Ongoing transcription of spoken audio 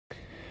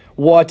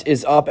What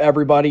is up,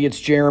 everybody? It's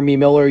Jeremy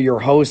Miller, your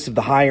host of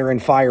the Hire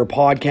and Fire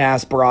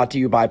podcast, brought to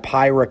you by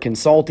Pyra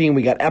Consulting.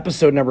 We got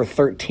episode number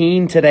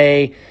 13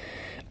 today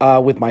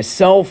with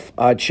myself,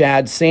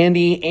 Chad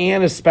Sandy,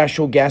 and a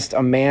special guest,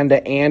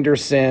 Amanda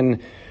Anderson,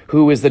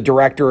 who is the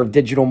director of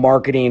digital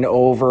marketing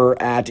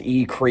over at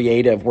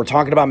eCreative. We're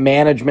talking about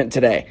management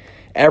today,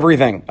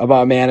 everything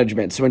about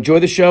management. So enjoy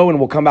the show, and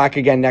we'll come back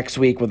again next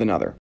week with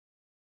another.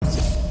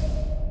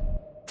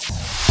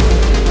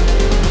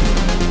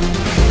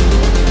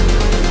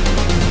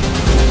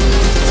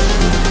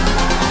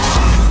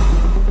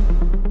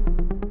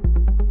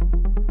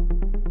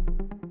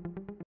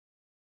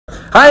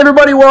 Hi,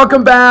 everybody.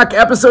 Welcome back.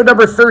 Episode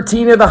number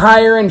 13 of the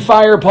Hire and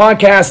Fire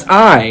podcast.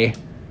 I,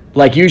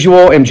 like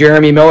usual, am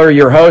Jeremy Miller,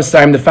 your host.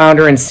 I'm the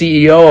founder and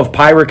CEO of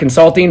Pyra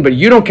Consulting, but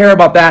you don't care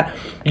about that.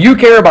 You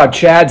care about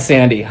Chad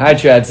Sandy. Hi,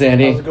 Chad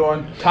Sandy. How's it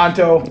going?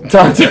 Tonto.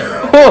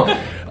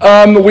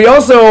 We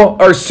also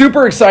are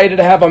super excited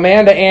to have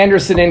Amanda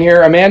Anderson in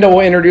here. Amanda will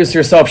introduce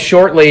herself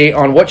shortly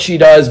on what she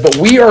does, but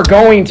we are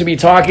going to be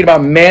talking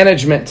about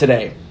management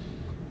today.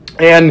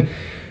 And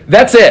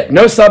that's it.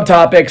 No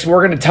subtopics. We're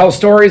going to tell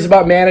stories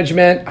about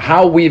management,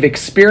 how we've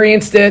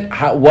experienced it,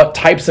 what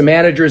types of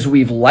managers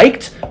we've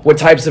liked, what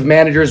types of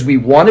managers we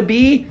want to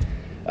be,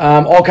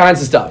 all kinds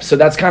of stuff. So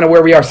that's kind of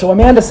where we are. So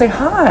Amanda, say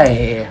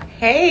hi.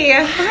 Hey.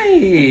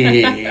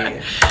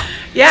 Hi.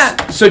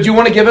 Yeah. So do you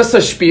want to give us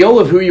a spiel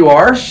of who you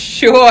are?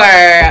 Sure.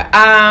 Hey,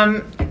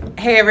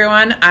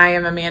 everyone. I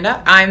am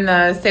Amanda. I'm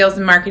the sales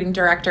and marketing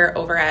director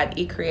over at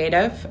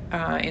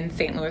eCreative in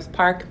St. Louis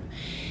Park.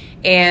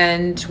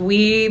 And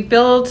we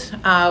build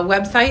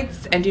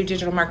websites and do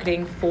digital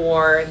marketing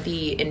for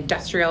the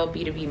industrial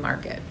B2B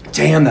market.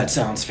 Damn, that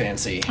sounds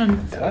fancy.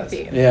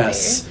 Fancy.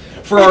 Yes.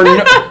 For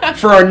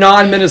our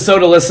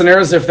non-Minnesota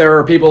listeners, if there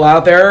are people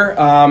out there,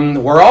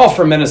 we're all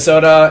from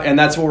Minnesota, and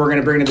that's what we're going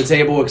to bring to the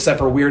table, except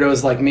for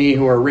weirdos like me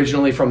who are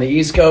originally from the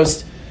East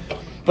Coast.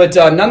 But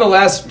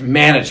nonetheless,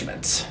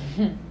 management.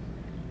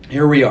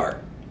 Here we are.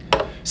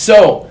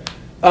 So,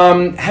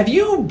 have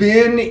you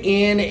been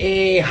in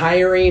a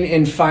hiring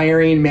and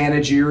firing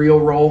managerial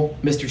role,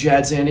 Mr.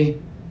 Chad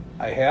Sandy?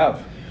 I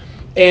have.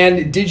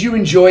 And did you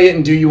enjoy it,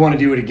 and do you want to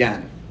do it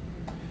again?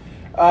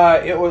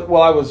 I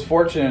was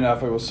fortunate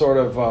enough. It was sort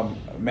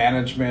of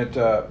management,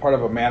 part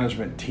of a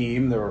management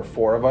team. There were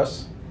 4 of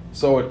us,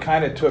 so it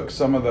kind of took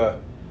some of the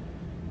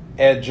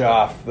edge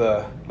off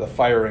the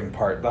firing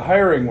part. The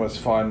hiring was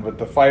fun, but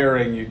the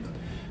firing,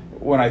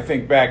 when I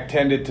think back,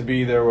 tended to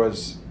be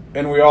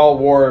and we all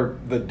wore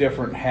the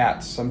different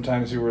hats.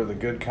 Sometimes you were the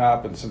good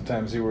cop, and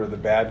sometimes you were the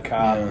bad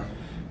cop.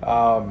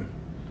 Yeah.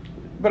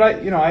 But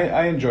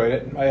I enjoyed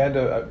it. I had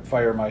to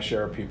fire my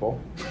share of people,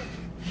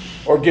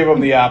 or give them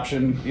the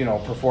option,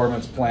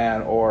 performance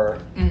plan, or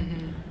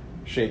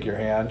shake your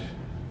hand.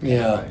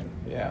 Yeah.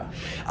 Yeah.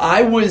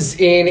 I was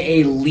in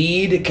a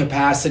lead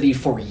capacity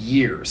for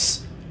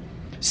years.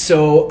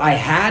 So I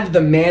had the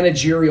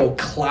managerial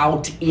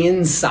clout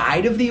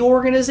inside of the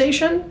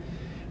organization.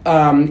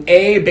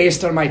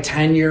 Based on my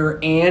tenure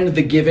and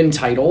the given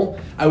title.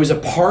 I was a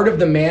part of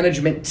the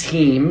management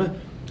team.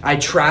 I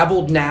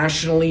traveled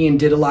nationally and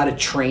did a lot of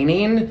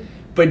training,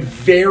 but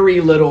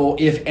very little,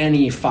 if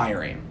any,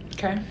 firing.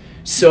 Okay.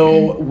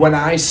 So when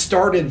I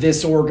started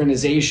this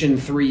organization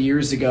 3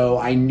 years ago,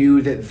 I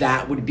knew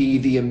that would be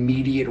the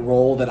immediate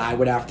role that I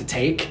would have to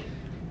take.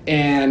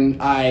 And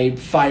I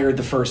fired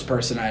the first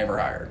person I ever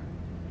hired.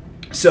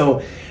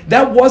 So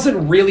that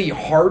wasn't really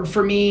hard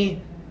for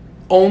me,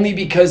 only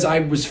because I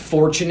was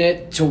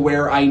fortunate to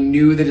where I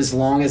knew that as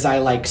long as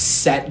I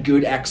set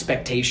good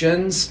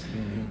expectations,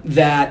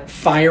 that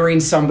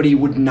firing somebody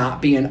would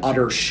not be an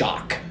utter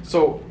shock.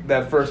 So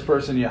that first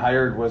person you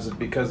hired, was it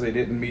because they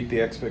didn't meet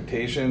the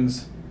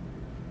expectations,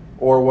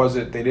 or was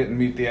it they didn't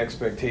meet the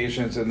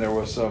expectations and there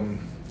was some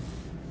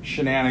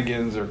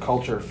shenanigans or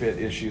culture fit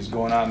issues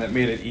going on that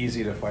made it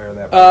easy to fire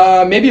that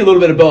person? Maybe a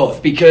little bit of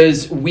both,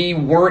 because we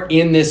weren't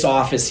in this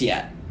office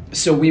yet.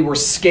 So we were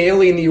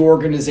scaling the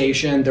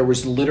organization. There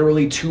was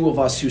literally 2 of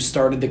us who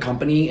started the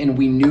company, and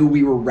we knew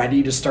we were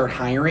ready to start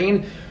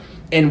hiring.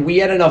 And we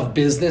had enough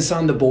business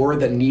on the board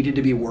that needed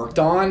to be worked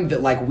on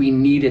that we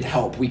needed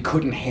help. We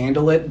couldn't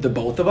handle it, the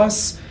both of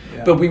us,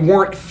 but we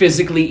weren't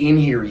physically in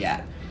here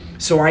yet.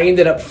 So I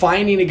ended up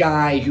finding a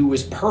guy who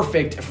was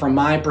perfect from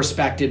my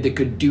perspective that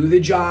could do the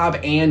job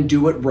and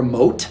do it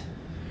remote.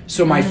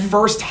 So my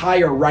first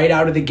hire right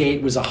out of the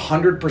gate was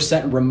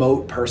 100%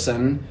 remote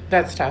person.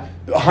 That's tough.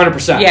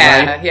 100%,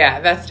 yeah, right? Yeah,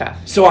 that's tough.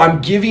 So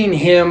I'm giving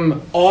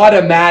him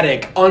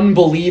automatic,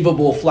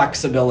 unbelievable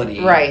flexibility.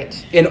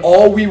 Right. And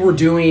all we were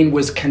doing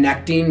was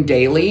connecting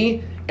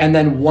daily, and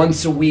then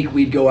once a week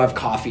we'd go have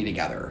coffee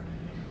together.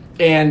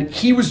 And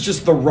he was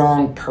just the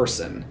wrong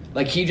person.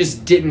 He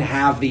just didn't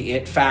have the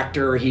it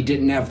factor. He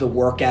didn't have the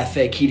work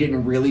ethic. He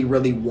didn't really,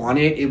 really want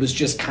it. It was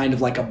just kind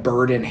of like a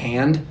bird in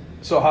hand.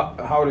 So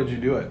how did you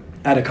do it?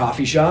 At a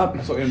coffee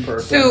shop. So in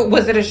person. So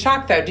was it a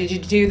shock though? Did you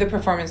do the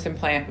performance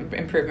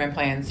improvement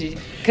plans?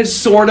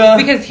 Sorta.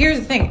 Because here's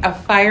the thing: a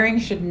firing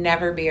should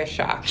never be a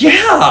shock.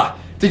 Yeah.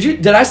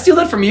 Did I steal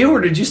that from you, or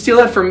did you steal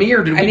that from me,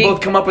 or did we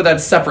both come up with that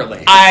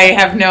separately? I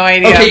have no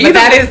idea. Okay, but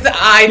that is,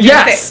 I think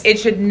yes. that it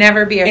should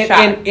never be a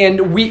shot.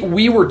 And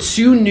we were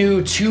too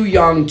new, too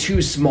young,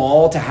 too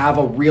small to have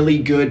a really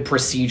good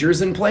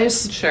procedures in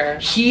place. Sure.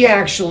 He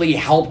actually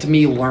helped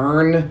me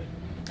learn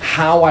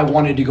how I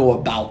wanted to go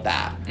about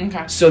that.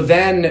 Okay. So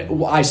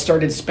then I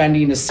started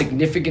spending a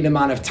significant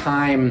amount of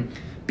time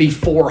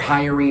before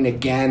hiring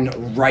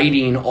again,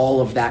 writing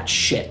all of that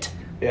shit.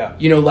 Yeah.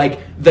 You know, like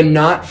the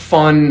not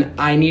fun,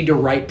 I need to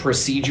write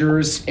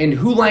procedures. And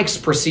who likes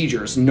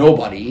procedures?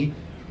 Nobody,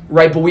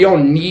 right? But we all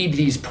need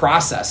these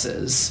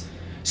processes.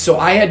 So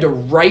I had to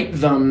write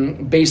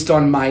them based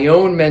on my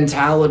own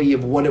mentality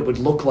of what it would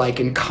look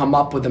like and come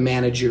up with a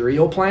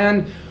managerial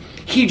plan.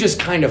 He just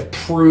kind of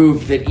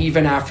proved that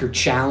even after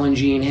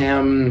challenging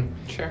him,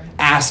 Sure.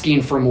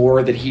 asking for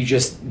more, that he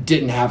just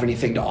didn't have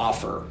anything to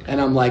offer.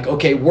 And I'm like,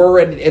 okay, we're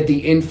at the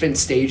infant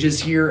stages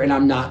here, and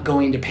I'm not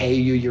going to pay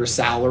you your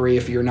salary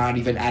if you're not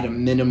even at a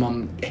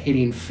minimum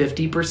hitting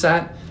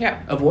 50%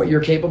 Yeah. of what you're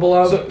capable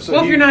of.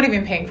 Well, if you're not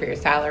even paying for your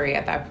salary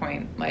at that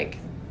point, like,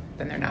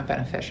 then they're not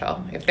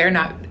beneficial. If they're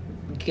not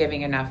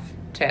giving enough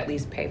to at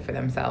least pay for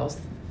themselves.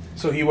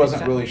 So he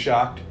wasn't really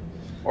shocked?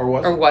 Or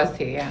was Or was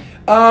he, yeah.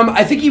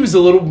 I think he was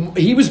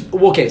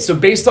okay, so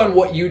based on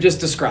what you just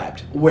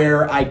described,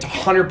 where I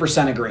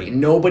 100% agree,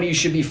 nobody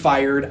should be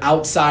fired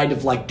outside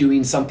of like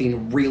doing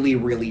something really,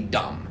 really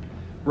dumb,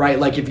 right?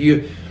 Like if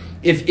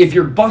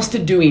you're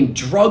busted doing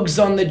drugs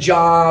on the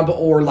job,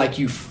 or like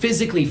you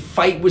physically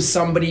fight with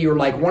somebody, or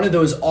like one of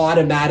those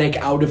automatic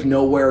out of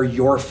nowhere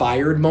you're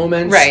fired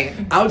moments. Right.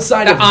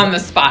 Outside The of on the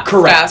spot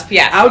correct. stuff,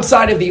 yeah.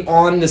 Outside of the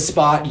on the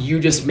spot, you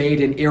just made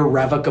an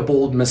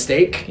irrevocable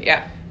mistake.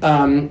 Yeah.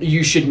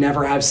 You should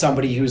never have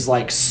somebody who's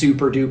like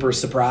super duper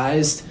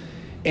surprised.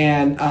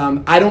 And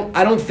I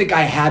don't think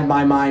I had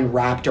my mind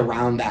wrapped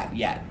around that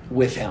yet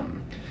with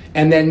him.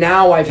 And then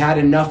now I've had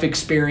enough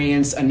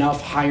experience,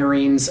 enough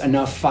hirings,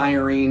 enough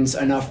firings,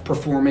 enough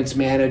performance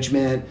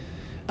management.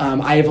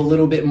 I have a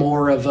little bit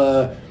more of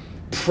a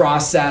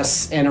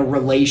process and a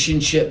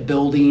relationship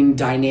building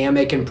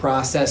dynamic and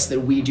process that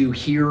we do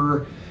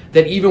here,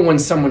 that even when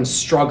someone's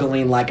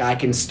struggling, like I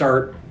can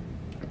start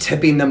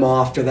tipping them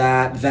off to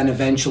that, then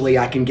eventually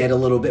I can get a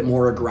little bit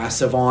more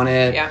aggressive on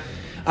it. Yeah.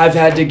 I've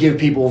had to give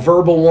people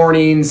verbal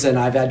warnings, and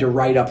I've had to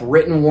write up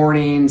written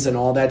warnings and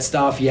all that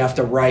stuff. You have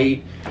to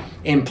write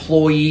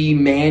employee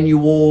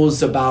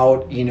manuals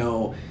about,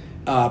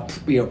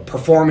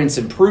 performance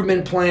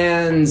improvement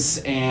plans,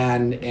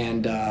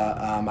 and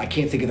I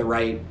can't think of the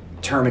right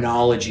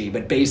terminology,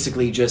 but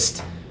basically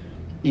just,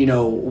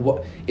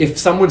 if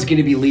someone's going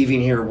to be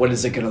leaving here, what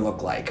is it going to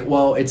look like?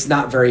 Well, it's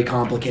not very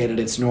complicated.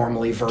 It's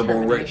normally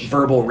verbal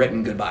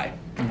written goodbye.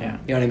 Yeah.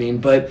 You know what I mean?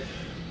 But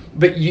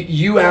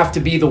you have to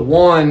be the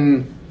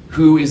one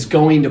who is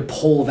going to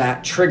pull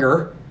that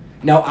trigger.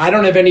 Now, I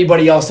don't have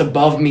anybody else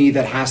above me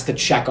that has to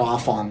check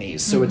off on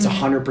these. So it's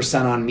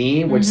 100% on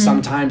me, which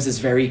sometimes is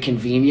very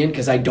convenient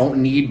because I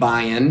don't need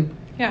buy-in.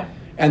 Yeah.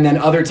 And then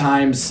other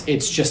times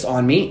it's just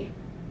on me.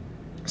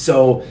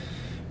 So,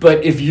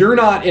 but if you're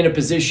not in a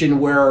position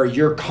where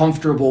you're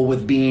comfortable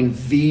with being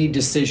the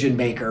decision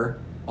maker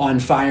on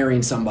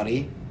firing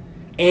somebody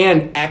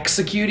and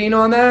executing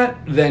on that,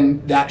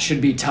 then that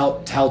should be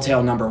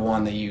telltale number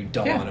one that you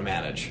don't want to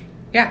manage.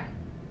 Yeah,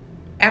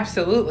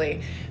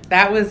 absolutely.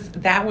 That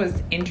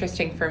was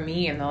interesting for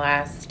me in the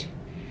last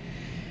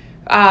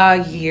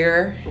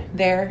year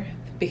there,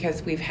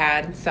 because we've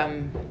had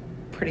some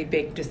pretty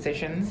big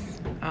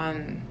decisions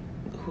on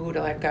who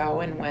to let go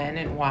and when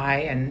and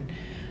why, and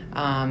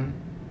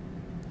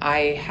I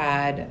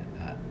had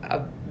a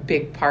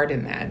big part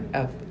in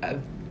that.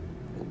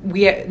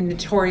 We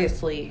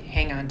notoriously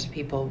hang on to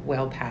people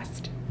well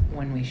past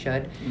when we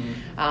should,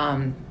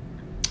 and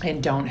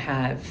don't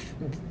have.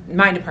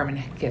 My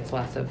department gets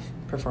lots of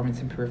performance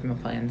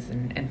improvement plans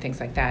and things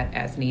like that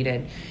as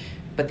needed,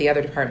 but the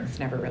other departments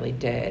never really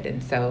did,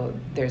 and so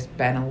there's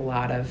been a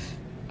lot of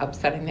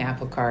upsetting the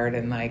apple cart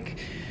and like.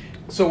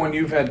 So when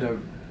you've had to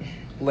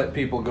let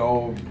people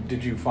go,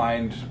 did you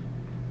find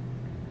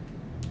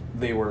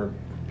they were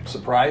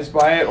surprised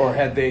by it, or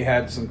had they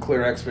had some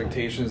clear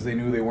expectations? They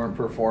knew they weren't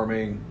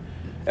performing.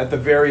 At the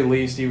very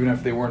least, even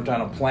if they weren't on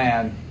a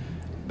plan,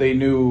 they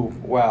knew,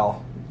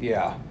 well,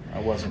 yeah, I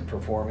wasn't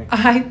performing.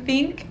 I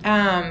think,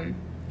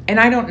 and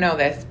I don't know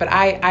this, but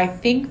I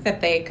think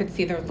that they could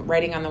see the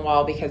writing on the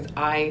wall because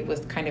I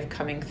was kind of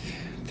coming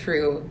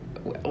through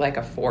like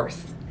a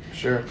force.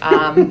 Sure.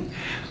 I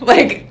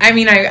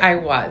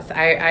was.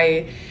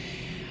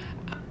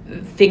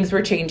 Things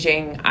were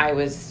changing. I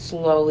was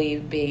slowly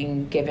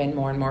being given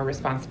more and more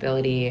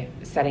responsibility,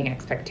 setting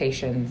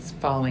expectations,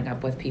 following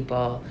up with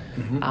people,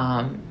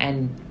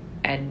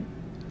 and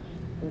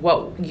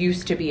what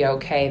used to be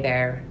okay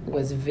there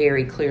was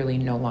very clearly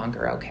no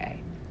longer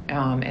okay,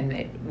 and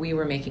that we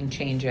were making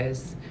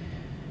changes.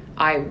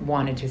 I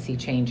wanted to see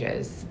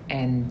changes,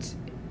 and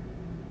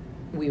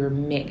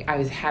I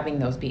was having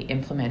those be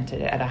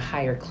implemented at a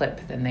higher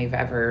clip than they've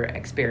ever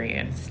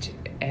experienced,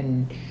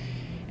 and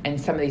And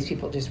some of these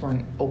people just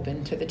weren't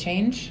open to the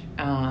change.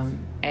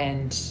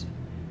 And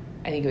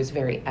I think it was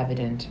very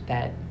evident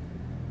that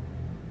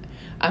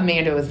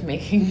Amanda was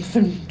making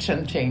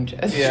some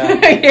changes. Yeah.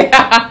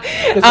 Yeah.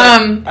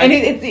 And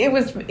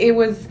it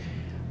was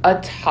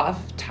a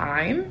tough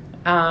time.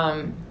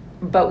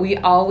 But we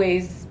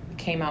always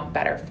came out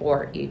better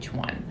for each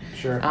one.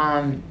 Sure.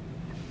 And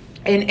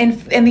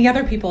the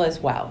other people as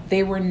well.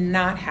 They were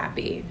not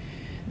happy.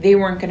 They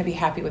weren't going to be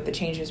happy with the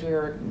changes we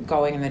were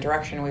going in the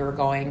direction we were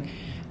going,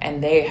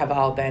 and they have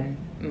all been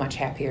much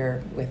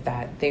happier with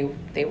that.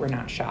 They were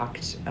not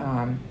shocked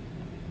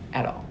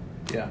at all.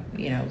 Yeah.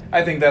 You know,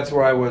 I think that's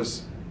where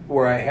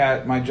I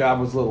had my job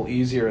was a little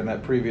easier in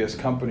that previous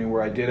company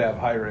where I did have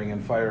hiring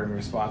and firing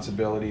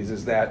responsibilities,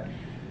 is that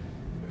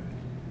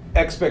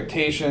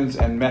expectations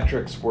and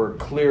metrics were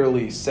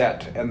clearly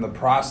set, and the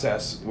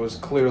process was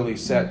clearly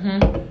set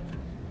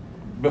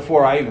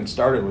before I even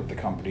started with the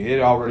company.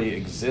 It already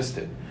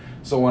existed.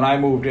 So when I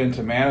moved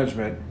into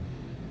management,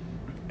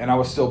 and I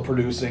was still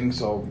producing,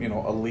 so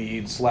a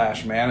lead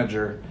 /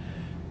 manager,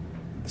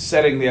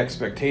 setting the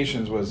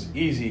expectations was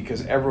easy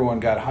because everyone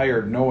got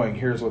hired knowing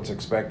here's what's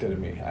expected of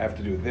me. I have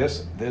to do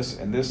this, this,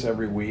 and this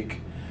every week.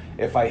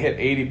 If I hit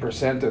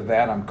 80% of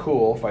that, I'm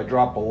cool. If I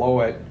drop below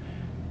it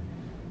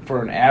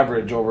for an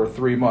average over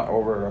 3 months,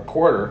 over a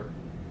quarter,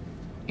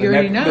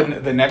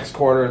 the next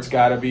quarter it's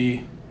got to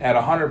be at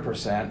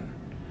 100%.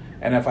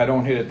 And if I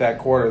don't hit it that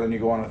quarter, then you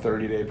go on a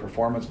 30-day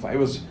performance plan. It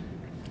was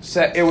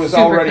set. It was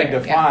already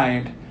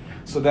defined. Yeah.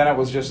 So then it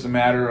was just a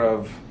matter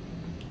of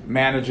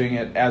managing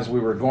it as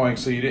we were going,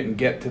 so you didn't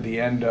get to the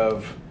end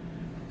of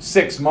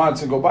 6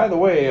 months and go, by the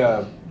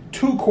way,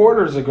 2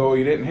 quarters ago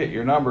you didn't hit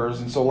your numbers,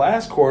 and so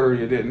last quarter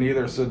you didn't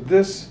either. So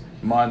this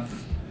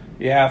month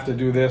you have to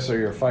do this or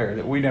you're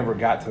fired. We never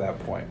got to that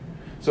point.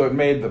 So it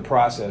made the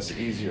process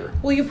easier.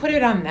 Well, you put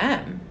it on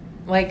them.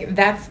 Like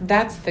that's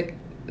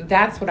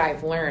what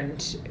I've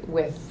learned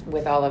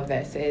with all of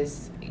this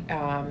is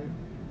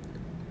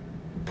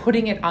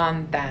putting it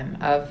on them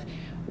of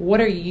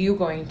what are you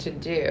going to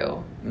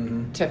do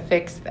to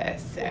fix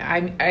this?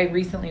 I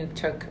recently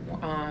took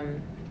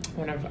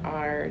one of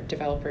our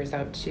developers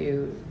out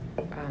to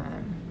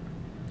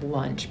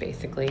lunch,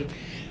 basically.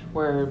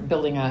 We're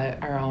building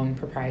our own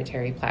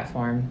proprietary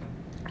platform.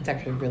 It's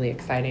actually really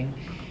exciting.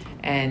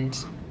 And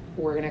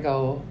we're going to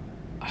go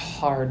a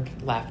hard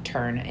left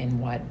turn in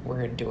what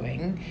we're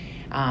doing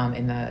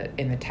in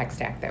the tech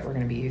stack that we're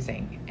going to be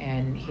using.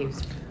 And he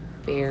was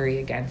very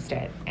against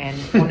it. And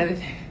one of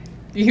the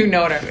you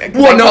know what I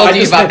told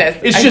you about this.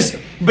 It's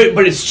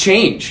but it's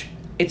change.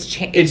 It's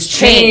change. It's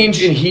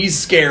change, and he's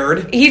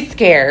scared. He's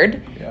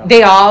scared. Yeah.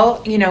 They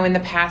all, in the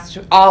past,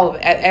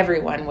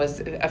 everyone was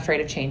afraid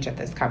of change at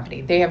this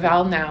company. They have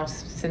all now,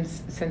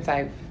 since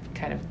I've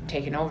kind of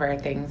taken over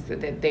things,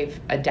 that they've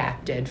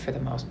adapted for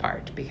the most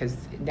part, because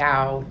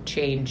now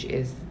change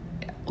is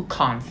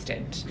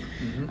constant.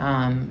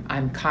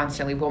 I'm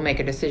constantly, we'll make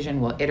a decision,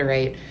 we'll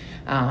iterate.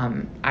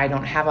 I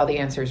don't have all the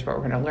answers, but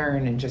we're going to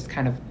learn and just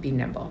kind of be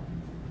nimble.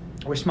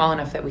 We're small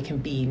enough that we can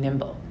be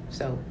nimble,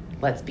 so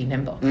let's be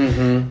nimble.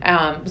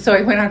 So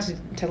I went out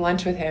to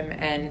lunch with him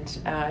and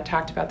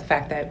talked about the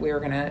fact that we were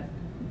going to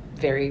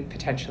very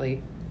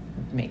potentially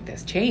make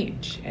this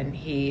change. And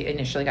he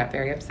initially got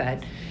very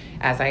upset,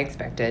 as I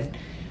expected.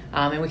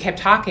 And we kept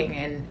talking,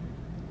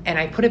 and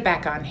I put it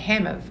back on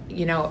him of,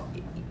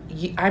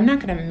 I'm not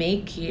going to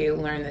make you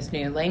learn this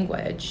new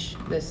language,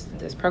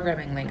 this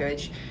programming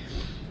language.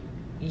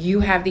 You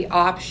have the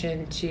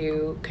option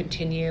to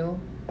continue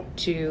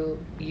to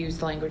use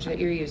the language that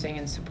you're using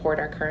and support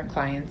our current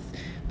clients.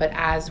 But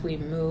as we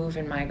move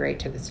and migrate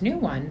to this new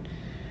one,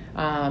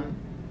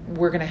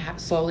 we're going to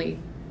slowly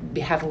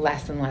have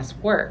less and less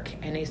work.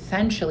 And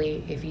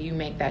essentially, if you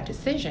make that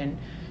decision,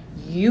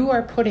 you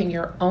are putting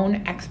your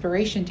own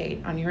expiration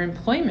date on your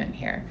employment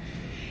here.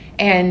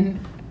 And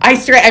I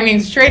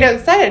straight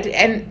up said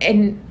it.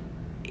 And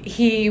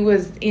he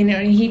was,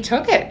 he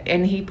took it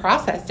and he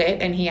processed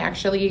it, and he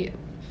actually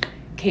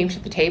came to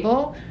the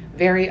table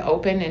very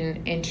open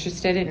and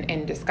interested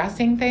in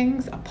discussing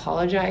things,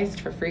 apologized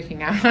for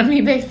freaking out on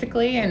me,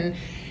 basically,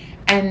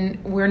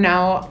 and we're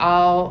now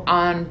all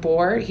on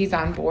board. He's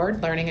on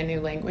board learning a new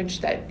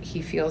language that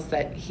he feels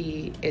that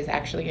he is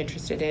actually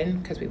interested in,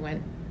 because we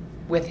went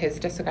with his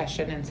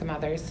discussion and some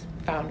others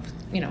found,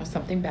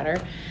 something better.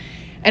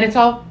 And it's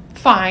all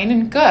fine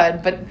and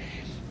good, but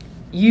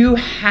you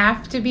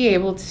have to be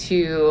able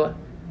to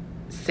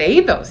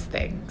say those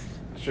things.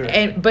 Sure.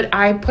 But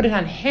I put it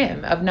on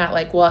him of not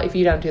like, well, if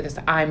you don't do this,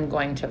 I'm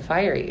going to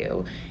fire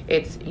you.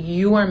 It's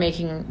you are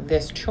making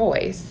this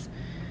choice,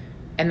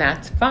 and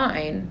that's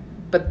fine,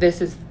 but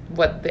this is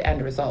what the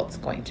end result's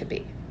going to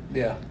be.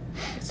 Yeah.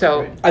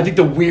 So I think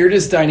the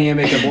weirdest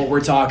dynamic of what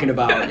we're talking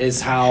about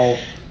is how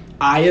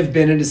I have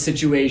been in a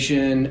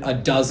situation a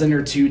dozen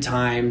or two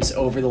times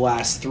over the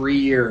last 3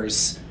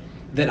 years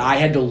that I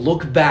had to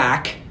look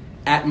back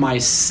at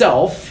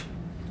myself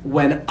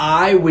when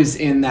I was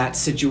in that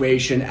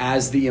situation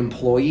as the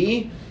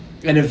employee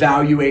and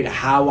evaluate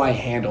how I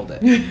handled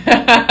it.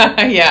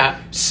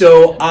 Yeah.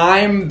 So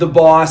I'm the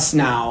boss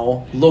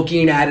now,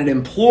 looking at an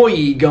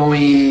employee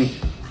going,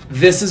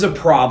 this is a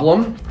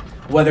problem,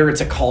 whether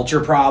it's a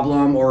culture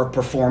problem or a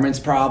performance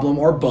problem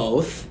or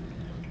both,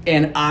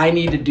 and I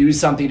need to do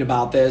something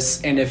about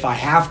this, and if I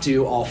have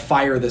to, I'll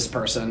fire this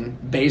person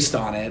based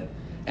on it,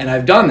 and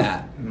I've done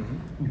that.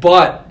 Mm-hmm.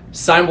 But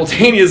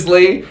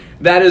simultaneously,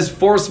 that has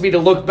forced me to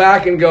look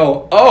back and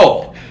go,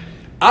 oh,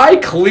 I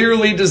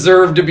clearly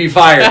deserve to be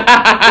fired.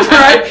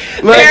 Right?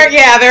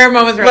 There are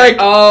moments where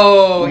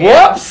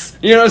whoops.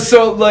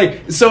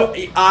 So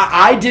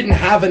I didn't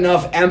have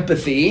enough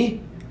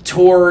empathy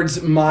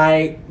towards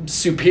my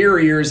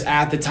superiors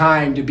at the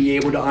time to be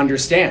able to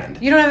understand.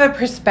 You don't have a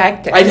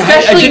perspective,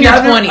 especially in your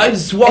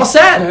 20s. Well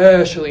said.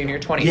 Especially in your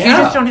 20s. Yeah. You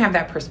just don't have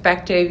that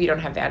perspective. You don't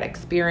have that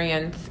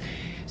experience.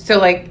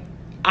 So,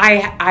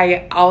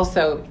 I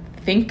also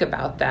think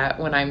about that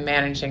when I'm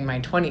managing my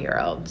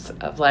 20-year-olds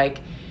of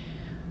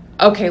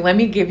okay, let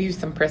me give you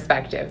some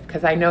perspective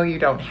because I know you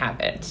don't have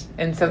it.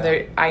 And so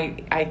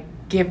I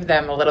give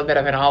them a little bit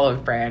of an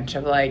olive branch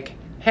of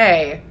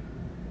hey,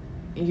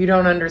 you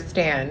don't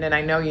understand, and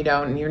I know you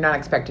don't, and you're not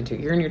expected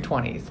to. You're in your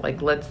 20s.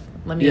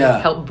 Let me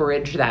help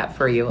bridge that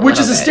for you. Which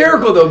is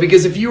hysterical though,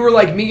 because if you were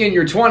like me in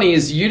your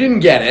 20s, you didn't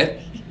get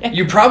it.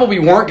 You probably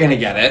weren't going to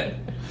get it.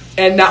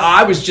 And now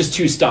I was just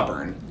too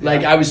stubborn.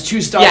 I was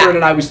too stubborn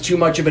and I was too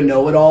much of a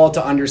know-it-all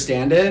to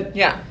understand it.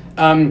 Yeah.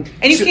 And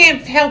you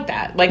can't help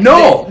that.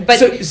 No.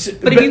 But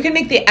if you can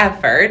make the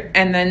effort,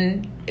 and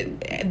then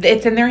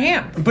it's in their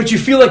hands. But you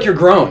feel like you're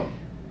grown.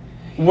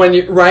 When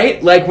you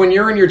right? When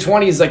you're in your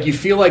 20s, you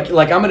feel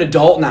like I'm an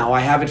adult now.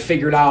 I have it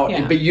figured out.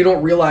 Yeah. But you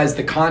don't realize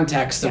the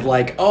context of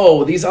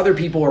oh, these other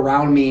people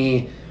around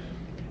me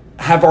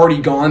have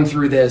already gone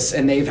through this,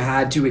 and they've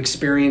had to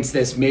experience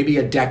this maybe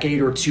a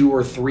decade or 2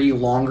 or 3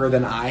 longer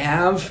than I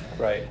have.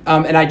 Right.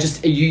 And I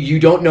just, you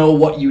don't know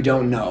what you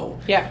don't know.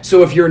 Yeah.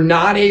 So if you're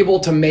not able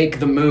to make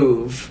the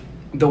move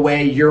the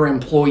way your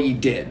employee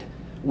did,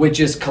 which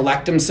is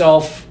collect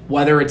himself,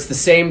 whether it's the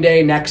same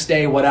day, next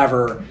day,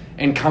 whatever,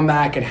 and come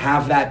back and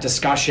have that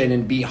discussion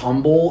and be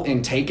humble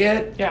and take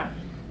it. Yeah.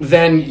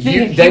 Then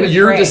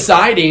you're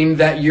deciding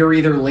that you're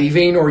either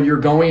leaving or you're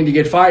going to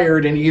get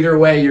fired, and either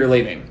way you're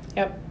leaving.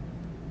 Yep.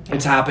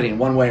 It's happening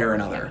one way or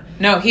another.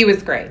 No, he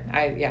was great.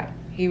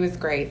 He was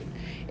great.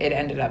 It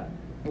ended up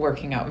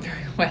working out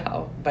very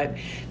well, but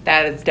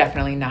that is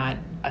definitely not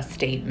a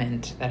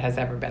statement that has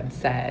ever been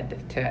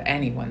said to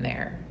anyone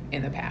there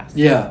in the past.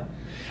 Yeah.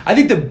 I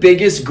think the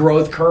biggest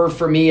growth curve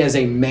for me as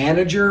a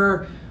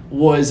manager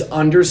was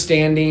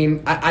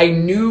understanding. I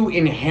knew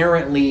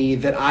inherently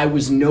that I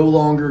was no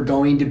longer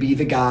going to be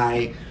the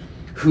guy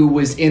who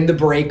was in the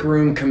break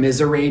room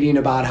commiserating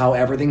about how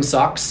everything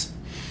sucks,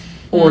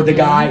 or the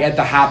guy at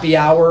the happy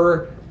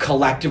hour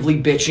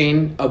collectively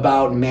bitching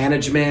about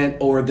management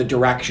or the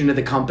direction of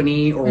the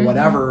company or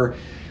whatever.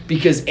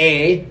 Because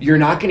A, you're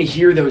not going to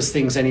hear those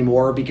things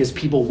anymore because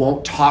people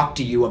won't talk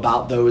to you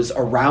about those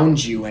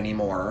around you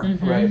anymore.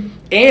 Right.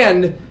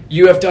 And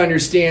you have to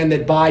understand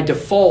that by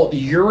default,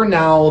 you're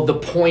now the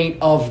point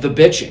of the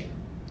bitching.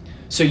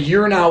 So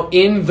you're now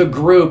in the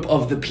group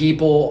of the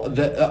people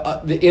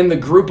that in the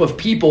group of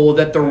people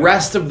that the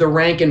rest of the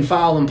rank and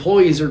file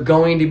employees are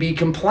going to be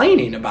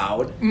complaining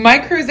about. My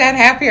crew's at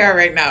happy hour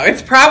right now.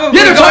 It's probably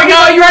they're talking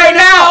about you right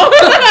now.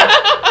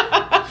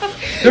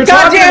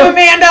 Goddamn,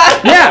 Amanda.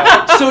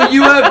 Yeah. So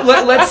you have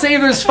let's say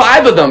there's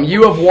 5 of them.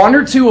 You have 1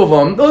 or 2 of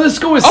them. Oh, let's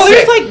go with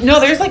 6.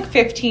 There's like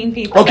 15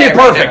 people. Okay,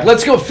 perfect. Right,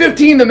 let's go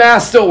 15. The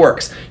math still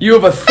works. You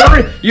have a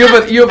third. You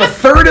have a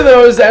third of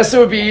those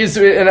SOBs,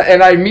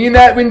 and I mean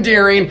that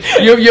endearing.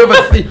 You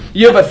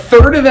have a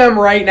third of them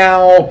right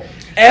now,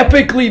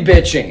 epically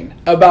bitching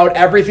about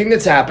everything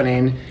that's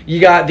happening.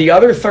 You got the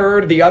other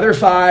third, the other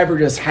 5 are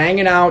just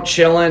hanging out,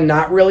 chilling,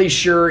 not really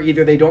sure.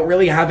 Either they don't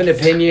really have an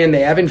opinion,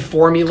 they haven't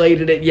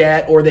formulated it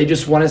yet, or they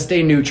just want to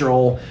stay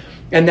neutral.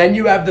 And then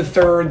you have the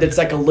third that's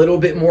like a little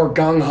bit more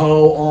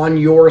gung-ho on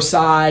your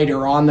side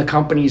or on the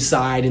company's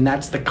side, and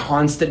that's the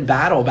constant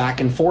battle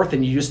back and forth,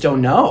 and you just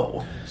don't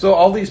know. So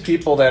all these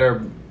people that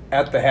are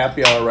at the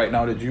happy hour right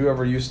now, did you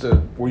ever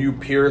were you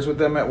peers with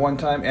them at one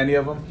time, any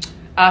of them?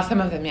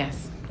 Some of them,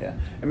 yes. Yeah.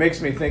 It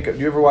makes me think of,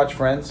 do you ever watch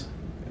Friends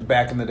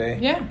back in the day?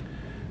 Yeah.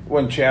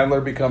 When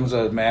Chandler becomes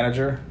a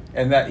manager,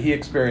 and that he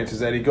experiences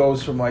that. He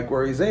goes from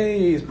where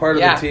he's part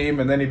of the team,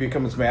 and then he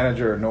becomes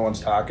manager and no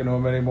one's talking to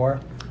him anymore.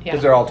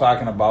 Because they're all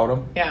talking about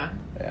him. Yeah.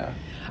 Yeah.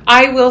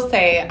 I will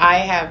say I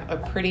have a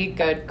pretty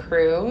good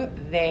crew.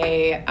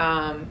 They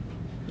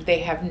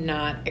have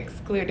not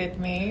excluded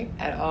me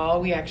at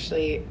all. We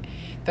actually,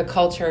 the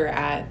culture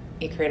at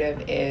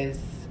eCreative is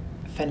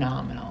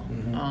phenomenal.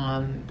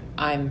 Mm-hmm.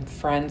 I'm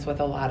friends with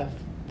a lot of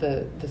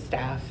the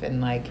staff,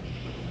 and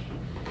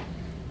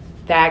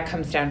that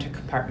comes down to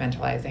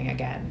compartmentalizing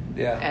again.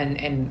 Yeah.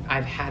 And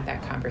I've had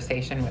that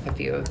conversation with a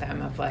few of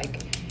them of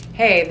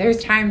hey,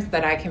 there's times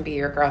that I can be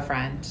your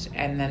girlfriend,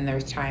 and then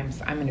there's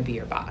times I'm going to be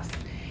your boss.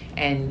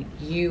 And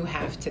you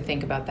have to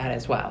think about that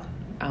as well,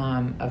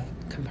 of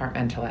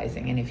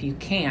compartmentalizing. And if you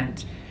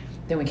can't,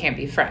 then we can't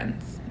be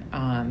friends.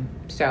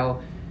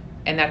 So,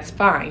 and that's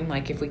fine.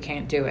 Like if we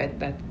can't do it,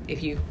 that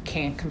if you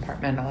can't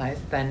compartmentalize,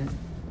 then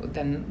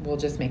we'll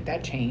just make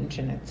that change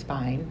and it's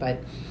fine. But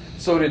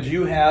so did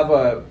you have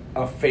a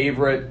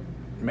favorite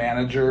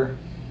manager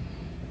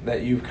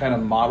that you've kind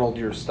of modeled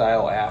your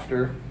style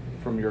after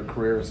from your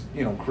career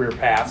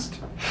past?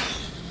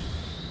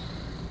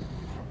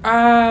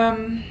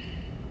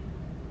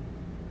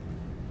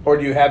 Or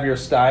do you have your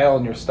style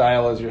and your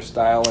style is your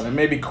style, and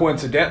maybe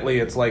coincidentally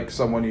it's like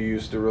someone you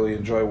used to really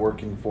enjoy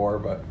working for,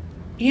 but...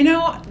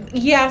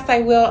 Yes,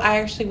 I will. I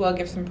actually will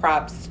give some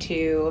props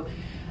to,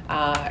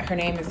 her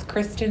name is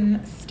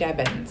Kristen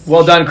Stebbins.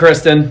 Well done,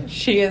 Kristen.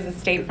 She is a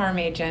State Farm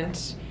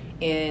agent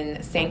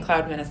in St.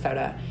 Cloud,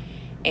 Minnesota,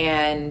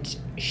 and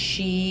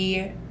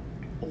she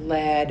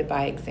led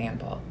by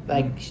example.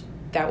 Like,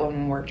 that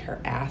woman worked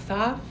her ass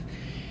off.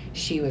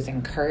 She was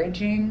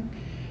encouraging.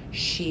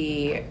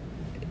 She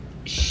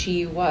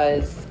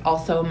was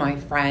also my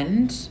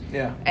friend.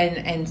 Yeah.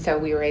 And so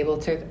we were able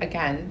to,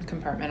 again,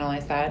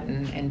 compartmentalize that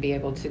and be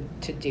able to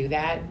do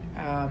that.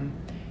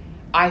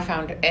 I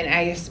found, and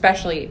I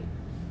especially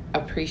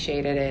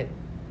appreciated it,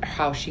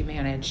 how she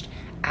managed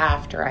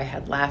after I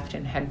had left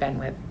and had been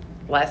with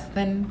less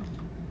than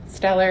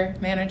stellar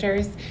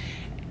managers,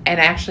 and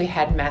actually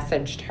had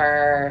messaged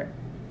her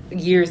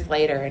years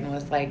later and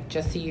was like,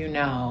 just so you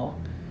know,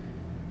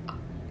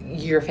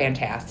 you're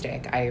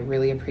fantastic. I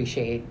really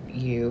appreciate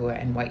you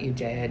and what you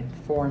did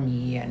for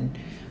me and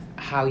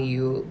how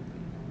you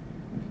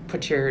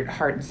put your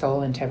heart and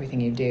soul into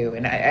everything you do.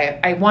 And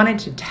I wanted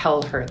to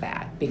tell her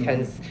that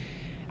because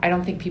I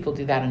don't think people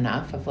do that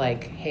enough of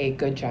like, hey,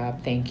 good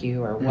job, thank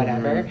you, or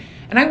whatever.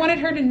 And I wanted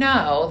her to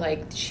know,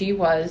 like, she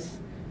was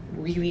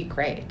really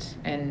great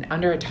and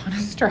under a ton of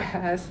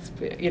stress.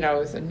 It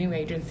was a new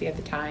agency at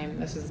the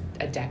time. This was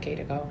a decade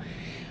ago.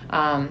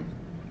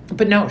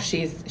 But no,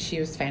 she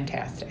was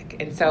fantastic.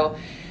 And so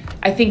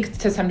I think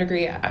to some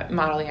degree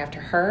modeling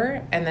after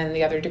her, and then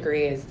the other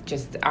degree is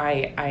just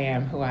I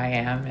am who I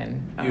am,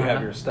 and you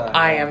have your style.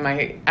 I am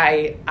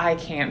I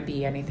can't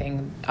be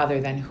anything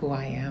other than who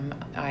I am.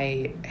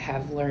 I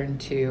have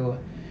learned to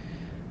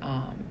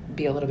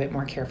be a little bit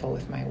more careful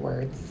with my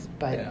words,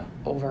 but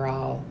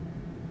overall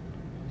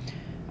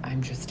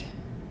I'm just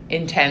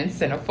intense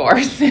and a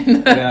force.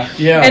 And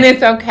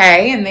it's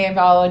okay, and they've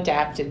all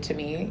adapted to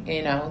me,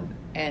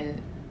 and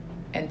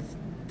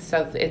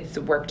so it's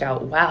worked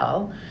out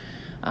well.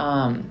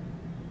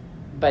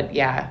 But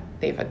yeah,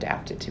 they've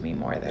adapted to me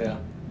more than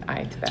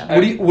I to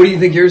them. What do you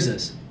think yours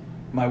is?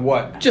 My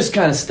what? Just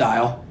kind of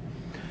style.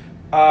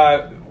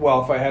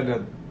 Well, if I had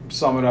to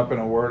sum it up in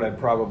a word, I'd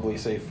probably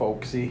say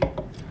folksy.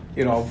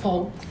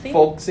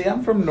 Folksy.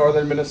 I'm from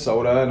northern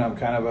Minnesota, and I'm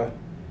kind of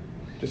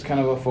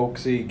a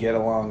folksy, get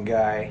along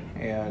guy.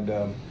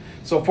 And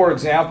so, for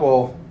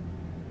example,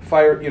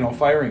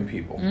 firing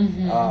people.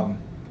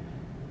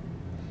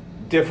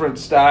 Different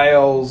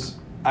styles.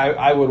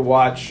 I would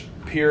watch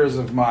peers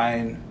of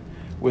mine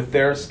with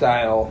their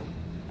style.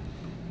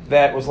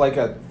 That was like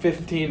a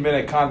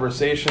 15-minute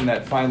conversation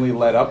that finally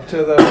led up to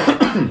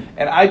the...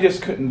 and I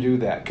just couldn't do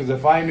that. Because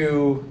if I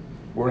knew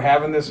we're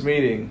having this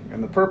meeting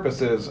and the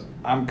purpose is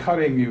I'm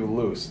cutting you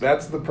loose.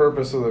 That's the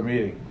purpose of the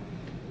meeting.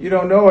 You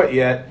don't know it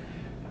yet.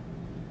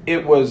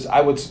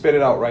 I would spit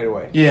it out right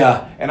away.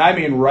 Yeah. And I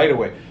mean right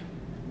away.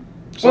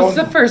 So what's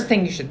the first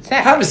thing you should say?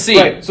 Have a seat.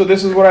 Right. So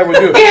this is what I would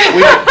do.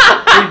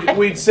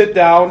 We'd sit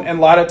down, and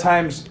a lot of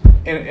times,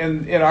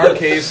 in our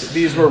case,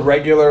 these were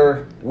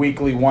regular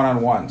weekly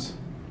one-on-ones.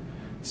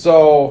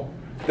 So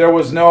there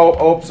was no,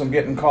 I'm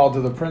getting called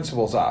to the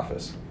principal's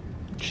office.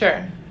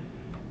 Sure.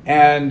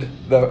 And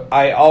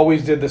I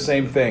always did the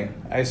same thing.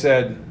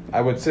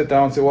 I would sit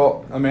down and say,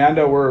 well,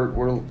 Amanda,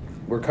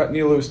 we're cutting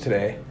you loose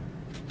today.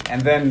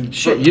 And then...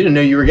 Shit, you didn't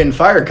know you were getting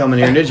fired coming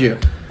here, did you?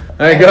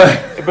 All right, go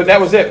ahead. But that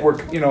was it. We're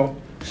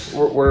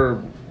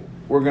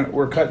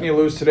cutting you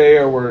loose today,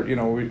 or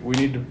we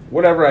need to,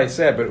 whatever I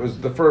said, but it was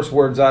the first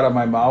words out of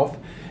my mouth,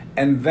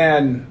 and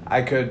then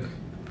I could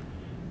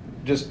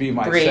just be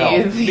myself.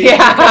 Breathe.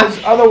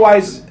 Because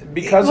otherwise,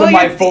 because of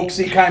my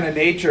folksy kind of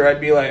nature, I'd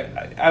be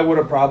like, I would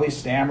have probably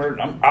stammered,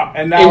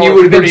 and now you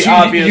would have been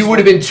obvious. You would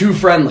have been too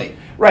friendly.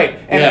 Right,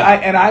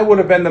 and I would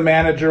have been the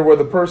manager where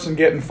the person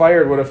getting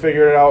fired would have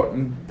figured it out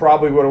and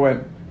probably would have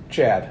went,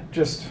 Chad,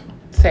 just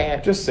say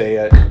it. Just say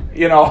it.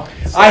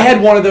 I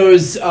had one of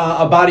those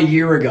about a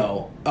year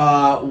ago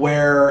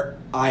where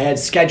I had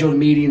scheduled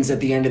meetings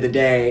at the end of the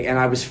day, and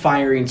I was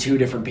firing 2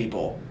 different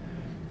people.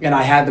 And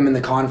I had them in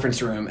the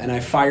conference room, and I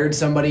fired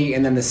somebody,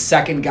 and then the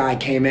second guy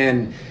came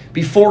in.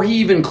 Before he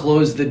even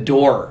closed the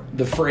door,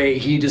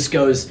 he just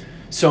goes,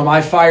 so am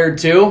I fired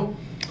too?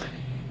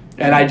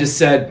 And I just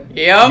said,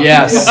 yep.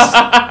 Yes.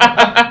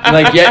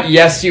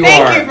 Yes, you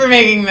are. Thank you for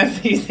making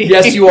this easy.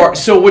 Yes, you are.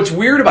 So what's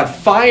weird about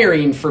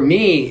firing for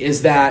me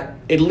is that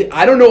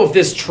I don't know if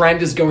this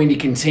trend is going to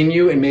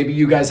continue, and maybe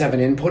you guys have an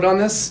input on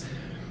this.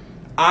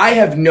 I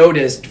have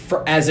noticed,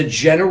 as a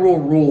general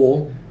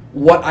rule,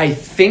 what I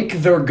think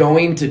they're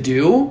going to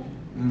do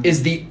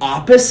is the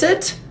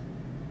opposite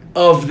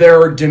of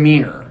their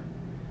demeanor.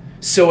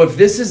 So if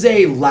this is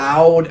a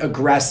loud,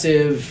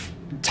 aggressive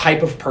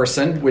type of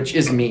person, which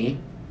is me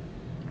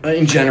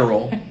in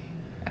general,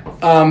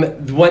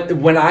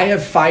 when I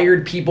have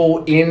fired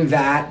people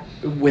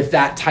with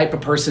that type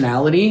of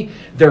personality,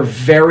 they're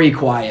very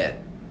quiet,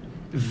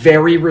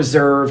 very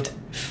reserved,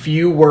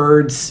 few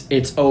words,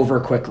 it's over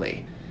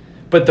quickly.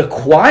 But the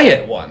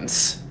quiet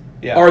ones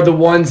are the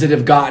ones that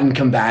have gotten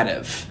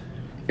combative.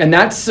 And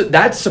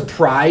that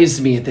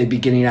surprised me at the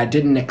beginning. I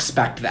didn't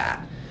expect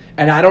that.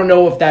 And I don't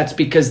know if that's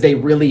because they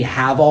really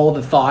have all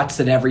the thoughts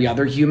that every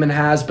other human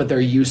has, but they're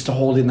used to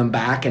holding them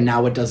back and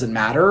now it doesn't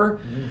matter.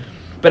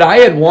 But I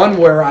had one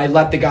where I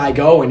let the guy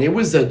go and it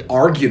was an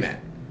argument.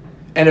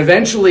 And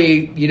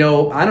eventually,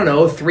 I don't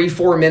know,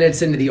 3-4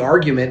 minutes into the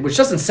argument, which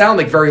doesn't sound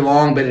like very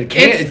long, but it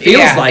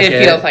feels like it.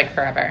 It feels like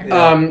forever.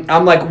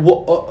 I'm like,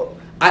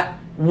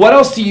 what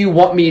else do you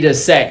want me to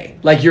say?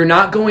 Like, you're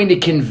not going to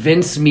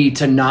convince me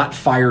to not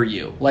fire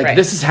you. Like,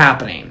 This is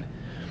happening.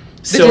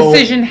 The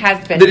decision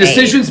has been made. The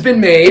decision's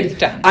been made. It's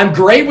done. I'm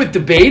great with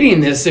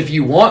debating this if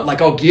you want. Like,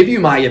 I'll give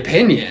you my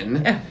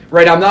opinion.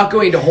 Right? I'm not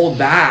going to hold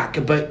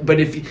back. But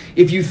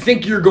if you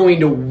think you're going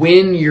to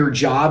win your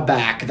job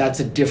back, that's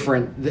a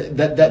different...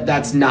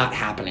 That's not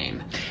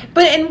happening.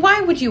 And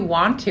why would you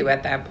want to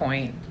at that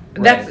point?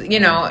 Right. That's,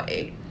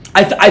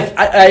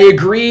 I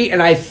agree,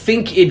 and I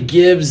think it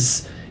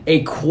gives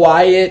a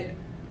quiet,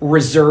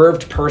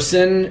 reserved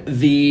person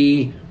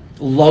the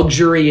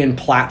luxury and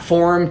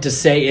platform to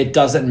say it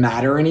doesn't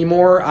matter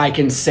anymore. I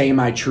can say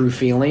my true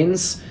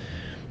feelings.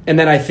 And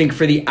then I think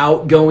for the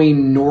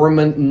outgoing,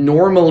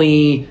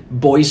 normally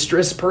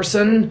boisterous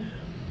person,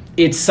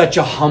 it's such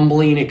a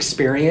humbling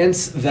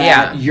experience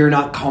that you're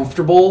not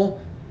comfortable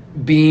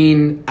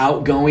being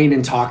outgoing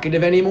and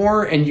talkative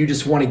anymore, and you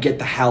just want to get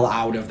the hell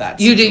out of that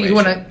situation. You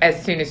want to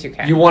as soon as you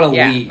can. You want to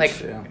leave.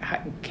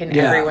 Can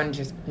everyone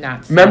just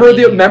not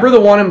remember the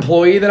one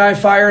employee that I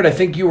fired? I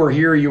think you were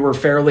here, you were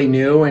fairly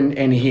new,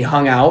 and he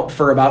hung out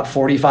for about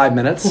 45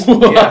 minutes.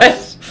 What?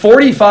 Yes.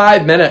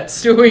 45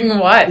 minutes. Doing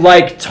what?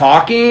 Like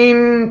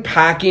talking,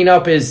 packing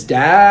up his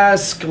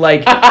desk,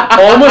 like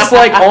almost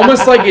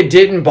like it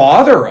didn't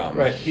bother him.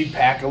 Right. He'd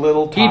pack a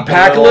little,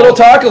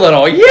 talk a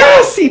little.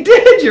 Yes, he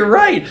did. You're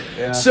right.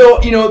 Yeah. So,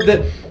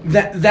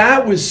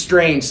 that was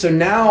strange. So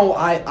now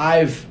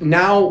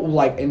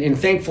and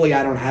thankfully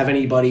I don't have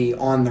anybody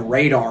on the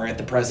radar at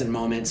the present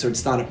moment, so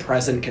it's not a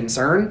present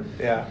concern.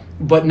 Yeah.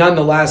 But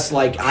nonetheless,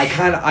 like I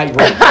kind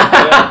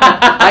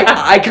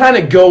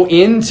of go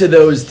into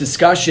those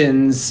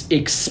discussions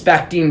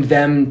expecting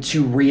them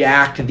to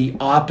react the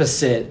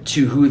opposite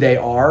to who they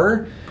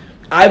are.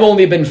 I've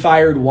only been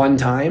fired one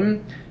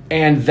time,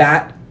 and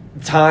that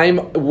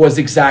time was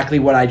exactly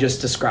what I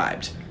just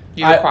described.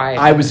 You were quiet.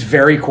 I was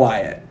very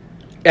quiet.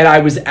 And I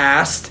was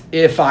asked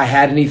if I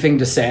had anything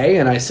to say,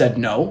 and I said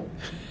no.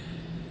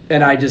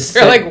 And I just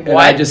said, like, what? And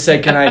I just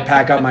said, can I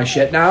pack up my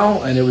shit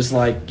now? And it was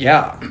like,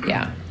 yeah.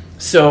 Yeah.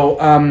 So,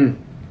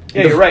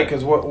 you're right,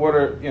 because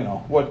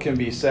what can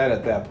be said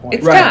at that point?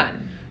 It's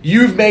done.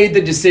 You've made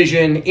the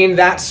decision. In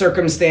that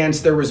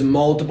circumstance, there was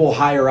multiple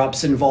higher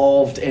ups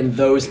involved, and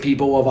those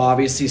people have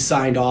obviously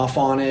signed off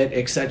on it,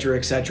 et cetera,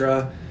 et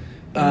cetera.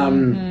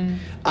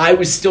 I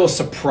was still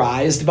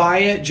surprised by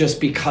it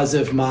just because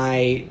of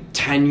my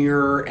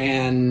tenure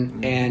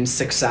and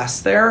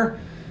success there.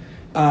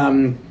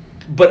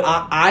 But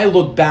I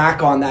look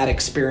back on that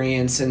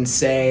experience and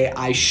say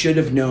I should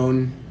have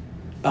known.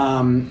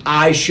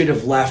 I should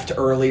have left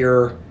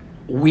earlier.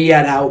 We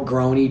had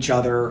outgrown each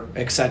other,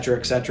 et cetera,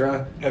 et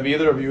cetera. Have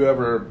either of you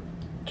ever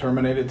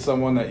terminated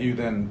someone that you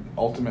then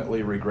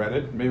ultimately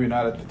regretted? Maybe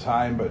not at the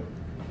time, but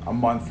a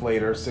month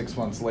later, 6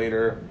 months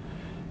later,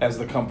 as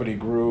the company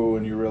grew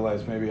and you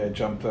realized maybe I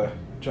jumped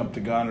the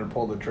gun or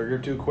pulled the trigger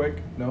too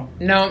quick? No?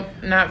 No,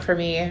 not for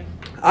me.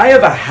 I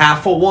have a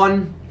half a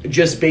one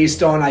just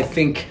based on, I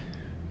think,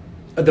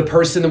 the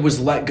person that was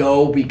let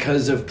go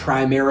because of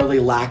primarily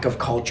lack of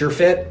culture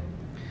fit.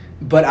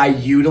 But I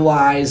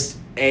utilized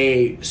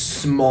a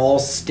small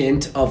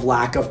stint of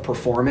lack of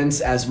performance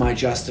as my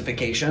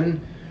justification.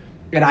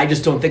 And I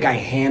just don't think I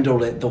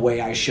handled it the way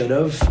I should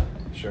have.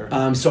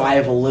 Sure. So I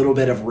have a little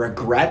bit of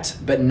regret,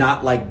 but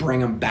not like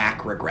bring them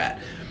back regret.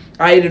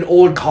 I had an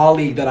old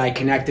colleague that I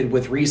connected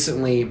with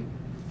recently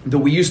that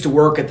we used to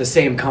work at the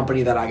same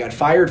company that I got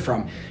fired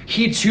from.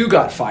 He too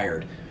got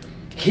fired.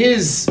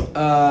 His,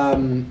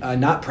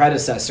 not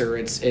predecessor,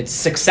 it's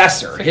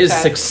successor. His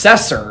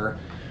successor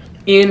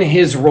in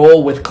his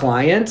role with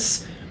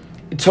clients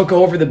took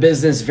over the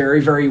business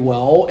very, very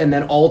well and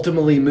then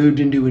ultimately moved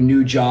into a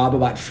new job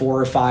about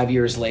 4 or 5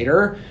 years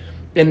later.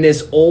 And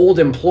this old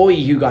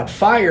employee who got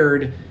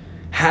fired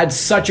had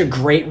such a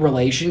great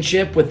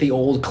relationship with the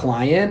old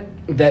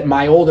client that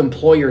my old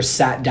employer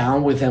sat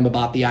down with him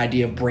about the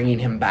idea of bringing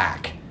him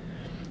back.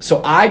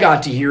 So I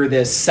got to hear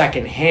this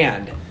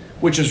secondhand,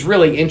 which was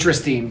really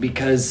interesting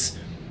because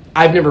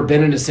I've never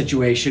been in a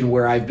situation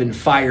where I've been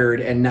fired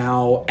and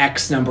now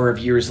X number of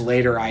years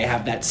later I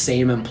have that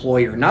same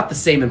employer, not the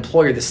same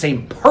employer, the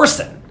same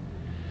person,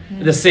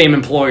 the same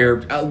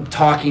employer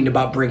talking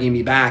about bringing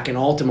me back, and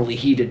ultimately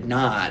he did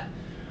not.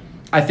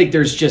 I think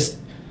there's just,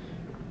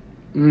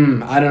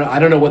 I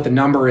don't know what the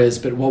number is,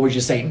 but what would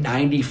you say,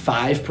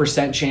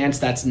 95% chance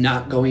that's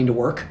not going to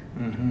work?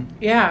 Mm-hmm.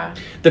 Yeah.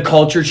 The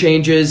culture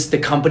changes, the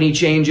company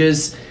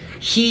changes.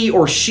 He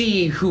or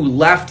she who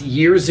left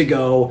years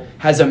ago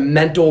has a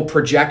mental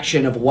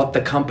projection of what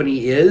the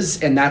company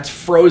is, and that's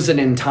frozen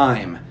in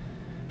time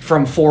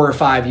from 4 or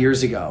 5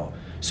 years ago.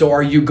 So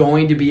are you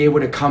going to be able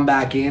to come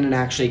back in and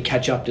actually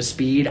catch up to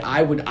speed?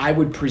 I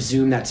would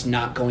presume that's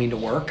not going to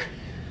work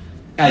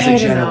as a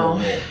general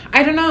rule.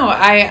 I don't know.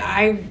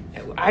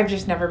 I've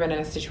just never been in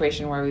a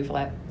situation where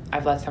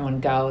I've let someone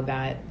go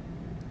that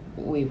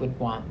we would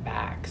want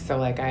back. So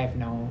like I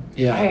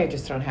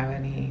just don't have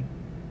any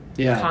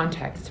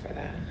context for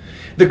that.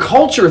 The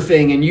culture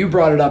thing, and you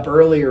brought it up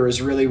earlier,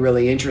 is really,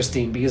 really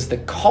interesting because the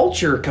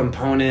culture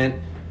component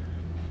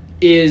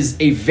is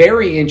a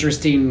very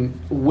interesting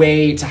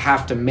way to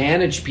have to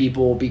manage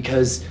people,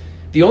 because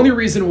the only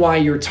reason why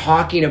you're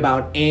talking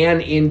about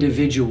an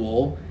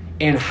individual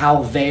and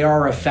how they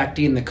are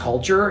affecting the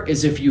culture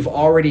is if you've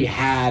already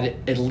had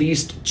at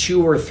least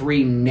 2 or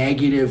 3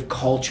 negative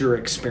culture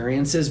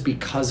experiences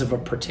because of a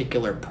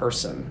particular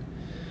person.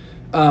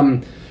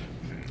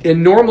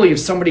 And normally if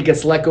somebody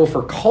gets let go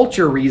for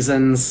culture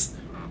reasons,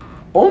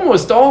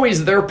 almost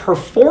always they're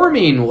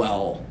performing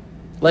well,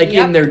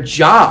 in their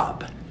job.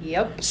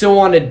 Yep. So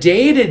on a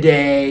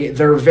day-to-day,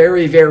 they're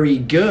very, very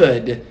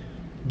good,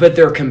 but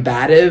they're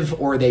combative,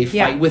 or they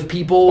fight with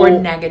people. Or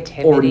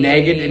negativity.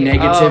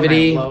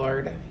 Negativity. Oh, my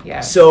Lord. Yeah.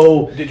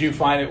 So did you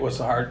find it was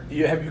hard?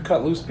 Have you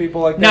cut loose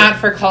people like that? Not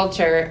for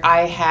culture.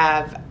 I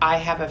have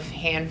a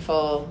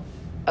handful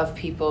of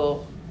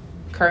people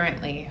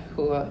currently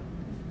who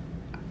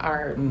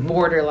are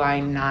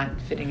borderline not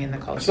fitting in the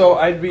culture. So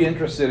I'd be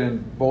interested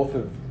in both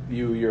of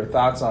you, your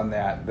thoughts on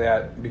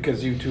that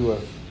because you two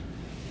have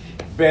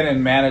been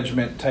in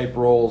management type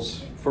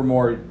roles for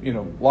more,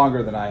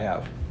 longer than I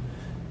have.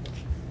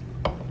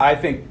 I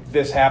think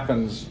this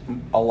happens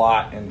a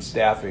lot in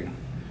staffing,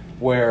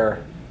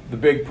 where the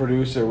big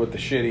producer with the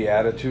shitty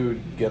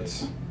attitude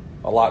gets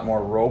a lot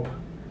more rope,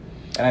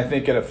 and I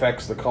think it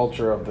affects the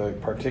culture of the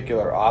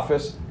particular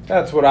office.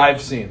 That's what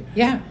I've seen.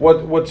 Yeah.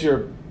 What's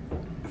your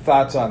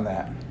thoughts on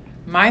that?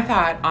 My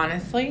thought,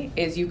 honestly,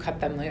 is you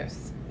cut them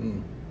loose.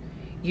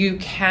 You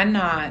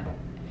cannot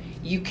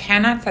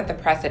set the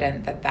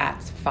precedent that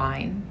that's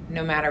fine,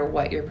 no matter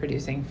what you're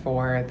producing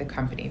for the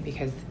company,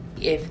 because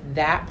if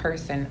that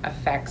person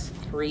affects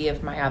 3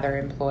 of my other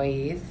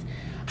employees,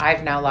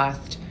 I've now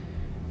lost,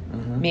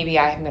 maybe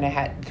I'm going to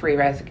have 3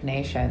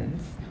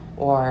 resignations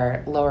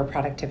or lower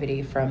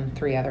productivity from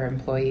 3 other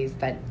employees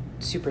that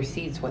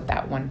supersedes what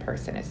that one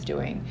person is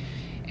doing.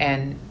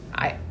 And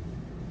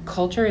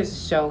culture is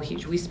so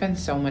huge. We spend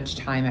so much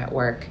time at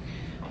work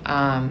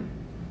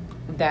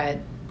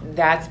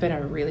that's been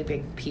a really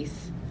big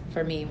piece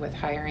for me with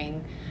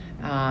hiring,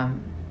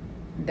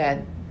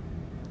 that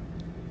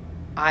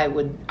I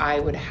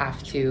would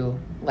have to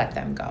let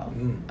them go.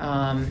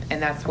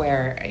 And that's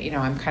where,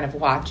 I'm kind of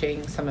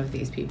watching some of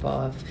these people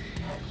of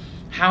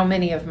how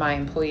many of my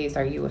employees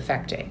are you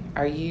affecting?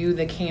 Are you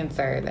the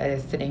cancer that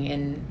is sitting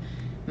in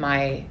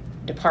my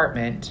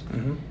department?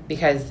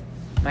 Because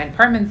my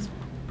department's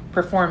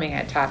performing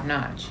at top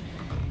notch.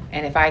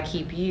 And if I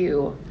keep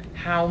you,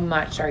 how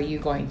much are you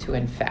going to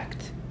infect?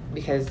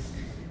 Because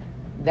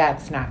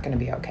that's not going to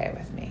be okay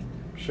with me.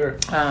 Sure.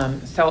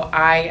 So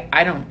I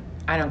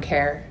don't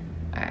care.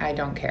 I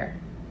don't care.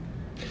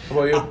 How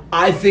about you?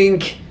 I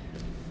think.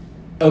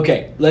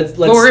 Okay, let's.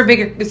 But we're a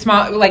bigger,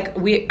 small.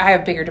 I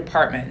have bigger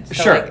departments.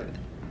 So sure.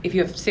 If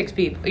you have 6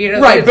 people,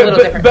 right, it's a little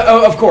different. But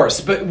of course,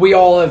 but we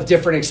all have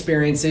different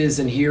experiences,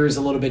 and here is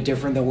a little bit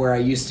different than where I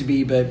used to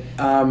be. But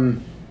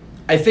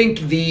I think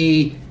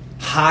the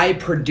high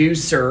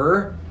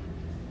producer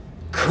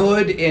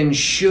could and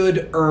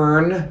should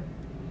earn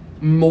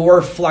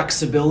more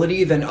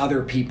flexibility than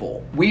other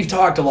people. We've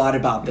talked a lot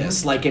about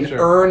this, like an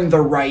earn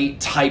the right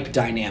type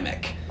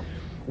dynamic,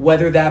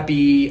 whether that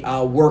be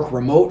work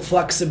remote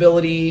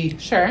flexibility.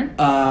 Sure.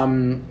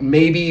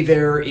 Maybe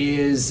there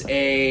is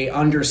a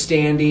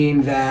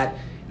understanding that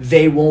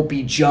they won't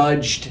be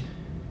judged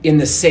in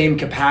the same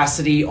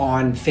capacity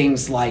on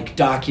things like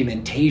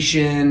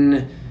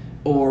documentation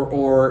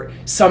or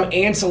some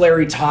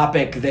ancillary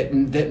topic that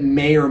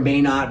may or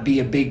may not be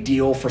a big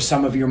deal for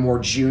some of your more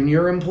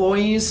junior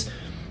employees.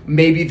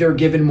 Maybe they're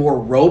given more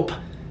rope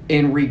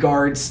in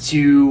regards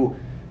to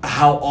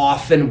how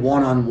often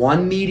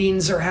one-on-one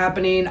meetings are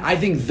happening. I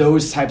think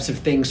those types of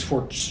things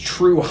for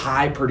true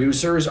high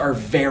producers are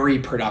very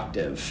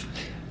productive.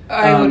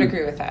 I would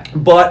agree with that.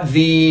 But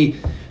the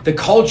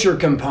culture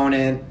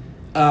component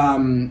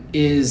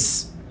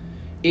is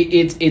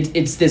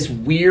it's this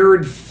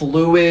weird,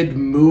 fluid,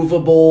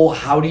 movable,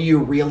 how do you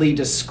really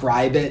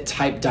describe it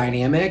type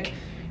dynamic.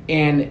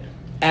 And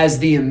as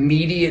the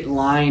immediate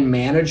line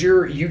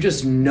manager, you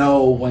just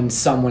know when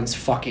someone's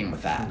fucking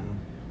with that.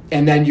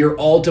 And then you're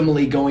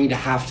ultimately going to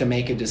have to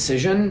make a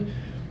decision.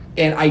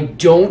 And I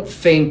don't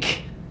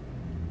think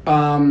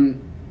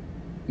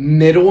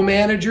middle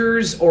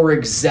managers or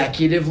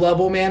executive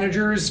level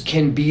managers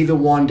can be the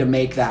one to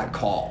make that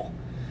call.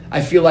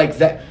 I feel like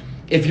that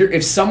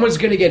if someone's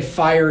going to get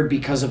fired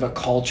because of a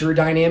culture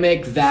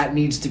dynamic, that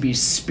needs to be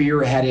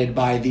spearheaded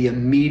by the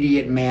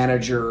immediate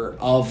manager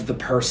of the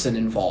person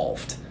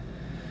involved.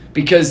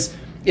 Because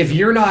if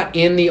you're not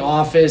in the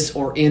office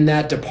or in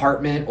that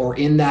department or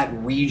in that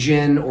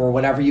region or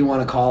whatever you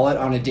want to call it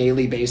on a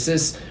daily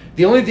basis,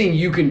 the only thing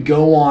you can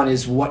go on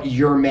is what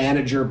your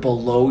manager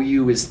below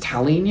you is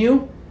telling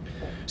you.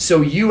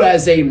 So you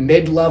as a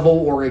mid-level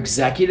or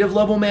executive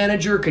level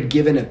manager could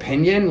give an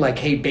opinion like,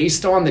 hey,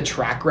 based on the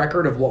track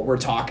record of what we're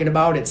talking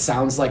about, it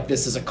sounds like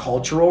this is a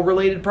cultural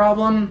related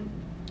problem,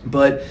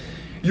 but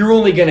you're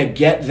only going to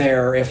get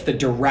there if the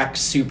direct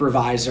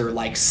supervisor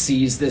like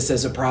sees this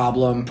as a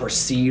problem,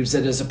 perceives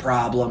it as a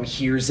problem,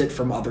 hears it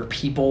from other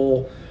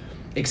people,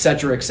 et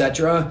cetera, et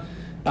cetera.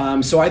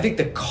 So I think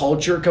the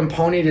culture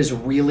component is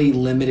really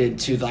limited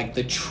to like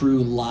the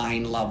true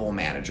line level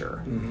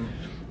manager. Mm-hmm.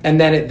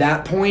 And then at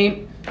that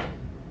point,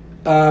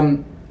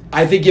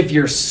 I think if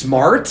you're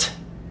smart,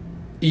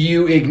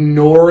 you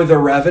ignore the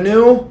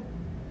revenue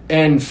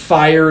and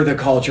fire the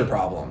culture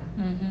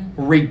problem,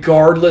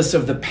 regardless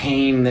of the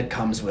pain that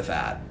comes with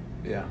that.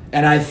 Yeah.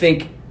 And I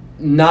think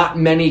not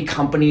many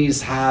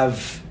companies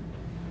have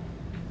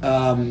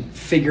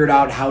figured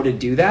out how to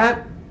do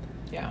that.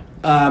 Yeah.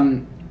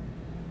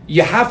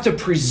 You have to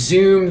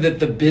presume that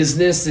the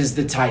business is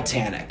the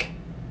Titanic.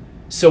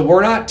 So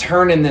we're not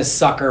turning this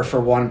sucker for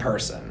one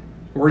person.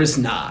 We're just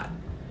not.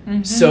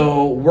 Mm-hmm.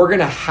 So we're going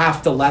to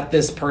have to let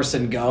this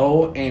person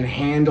go and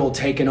handle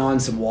taking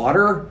on some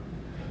water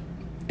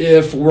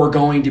if we're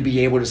going to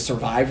be able to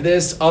survive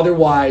this.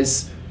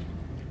 Otherwise,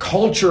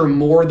 culture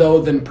more so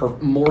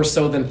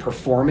than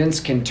performance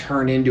can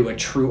turn into a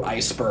true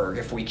iceberg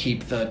if we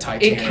keep the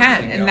Titanic It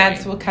can, thing and going.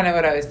 That's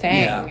what I was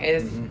saying. Yeah.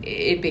 Is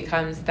it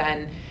becomes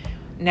then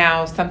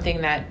now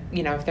something that,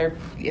 you know,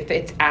 if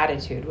it's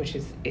attitude, which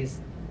is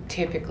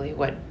typically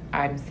what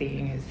I'm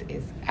seeing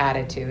is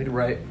attitude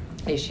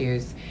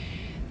issues,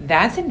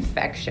 that's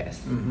infectious.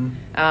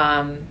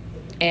 Mm-hmm.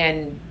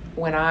 And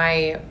when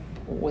I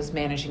was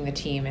managing the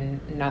team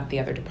and not the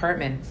other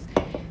departments,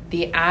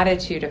 the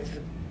attitude of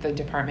the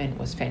department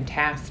was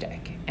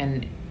fantastic.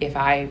 And if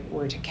I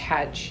were to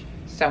catch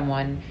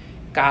someone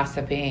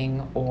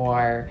gossiping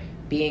or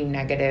being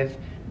negative,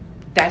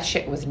 that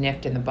shit was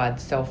nipped in the bud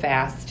so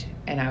fast.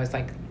 And I was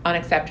like,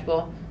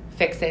 unacceptable,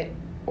 fix it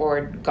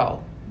or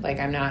go. Like,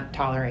 I'm not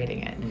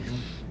tolerating it.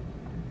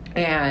 Mm-hmm.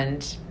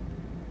 And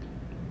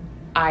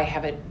I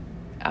have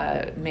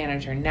a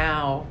manager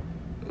now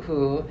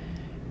who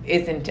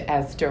isn't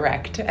as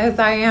direct as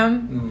I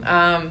am.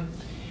 Mm.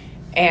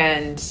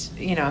 And,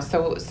 you know,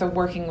 so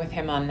working with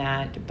him on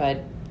that,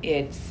 but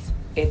it's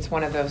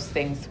one of those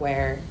things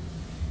where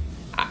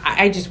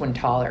I just wouldn't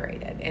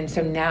tolerate it. And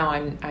so now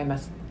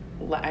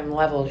I'm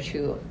level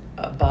 2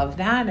 above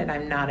that, and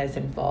I'm not as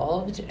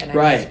involved, and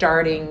I'm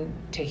starting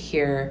to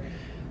hear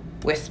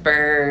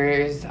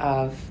whispers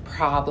of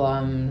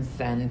problems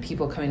and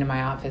people coming to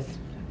my office.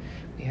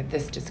 We had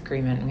this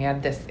disagreement and we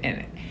had this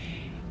in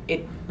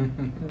it.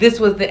 This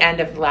was the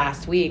end of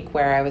last week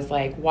where I was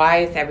like, why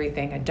is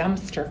everything a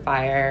dumpster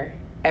fire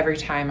every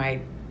time I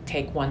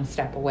take one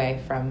step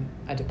away from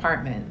a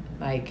department?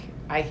 Like,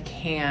 I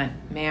can't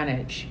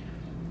manage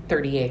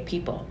 38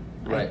 people.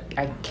 Right.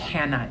 I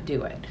cannot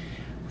do it.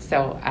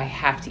 So I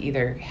have to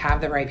either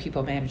have the right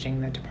people managing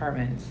the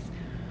departments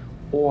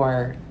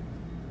or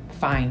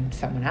find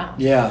someone else.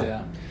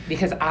 Yeah.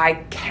 Because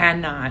I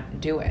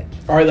cannot do it.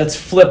 All right, let's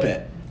flip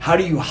it. How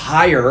do you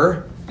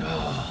hire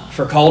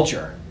for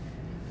culture?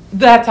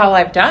 That's all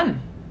I've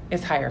done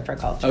is hire for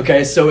culture.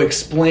 Okay, so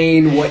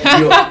explain what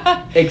you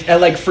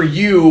like for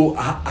you.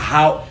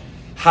 How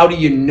do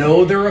you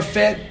know they're a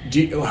fit?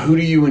 Who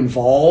do you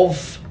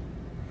involve?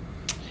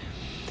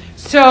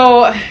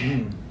 So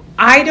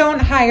I don't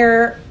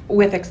hire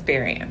with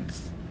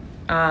experience.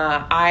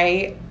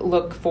 I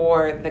look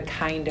for the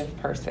kind of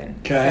person.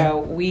 Okay. So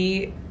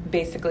we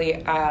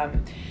basically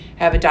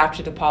have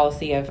adopted the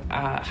policy of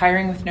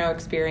hiring with no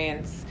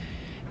experience,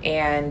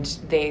 and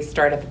they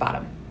start at the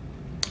bottom,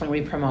 and we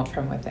promote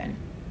from within.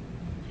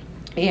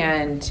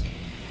 And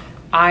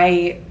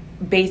I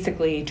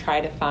basically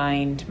try to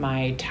find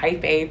my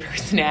type A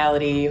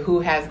personality,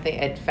 who has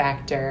the it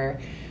factor,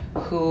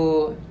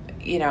 who,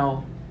 you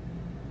know,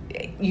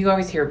 you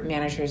always hear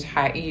managers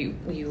you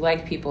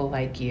like people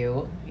like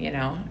you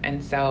know,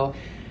 and so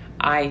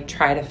I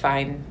try to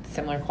find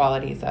similar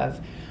qualities of,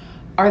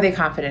 are they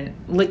confident,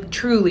 like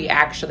truly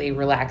actually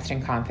relaxed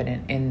and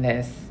confident in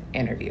this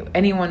interview?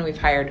 Anyone we've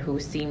hired who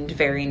seemed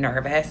very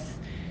nervous,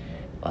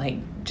 like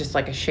just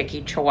like a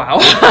shaky chihuahua,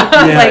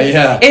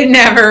 it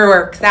never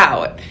works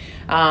out.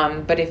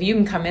 But if you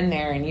can come in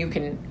there and you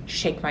can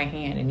shake my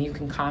hand and you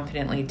can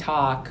confidently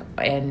talk,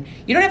 and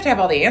you don't have to have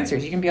all the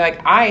answers. You can be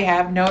like, I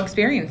have no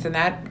experience in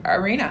that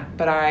arena,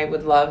 but I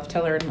would love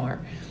to learn more.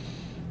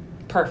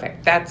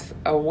 Perfect. That's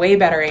a way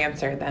better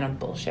answer than a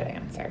bullshit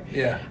answer.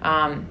 Yeah.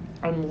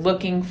 I'm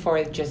looking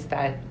for just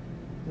that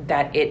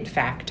it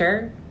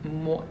factor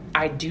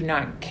I do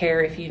not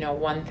care if you know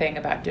one thing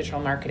about digital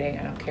marketing.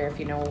 I don't care if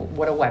you know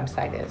what a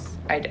website is.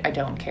 I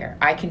don't care.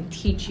 I can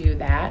teach you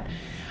that.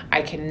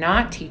 I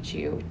cannot teach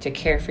you to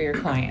care for your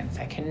clients.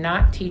 I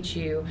cannot teach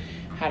you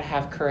how to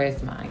have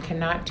charisma. I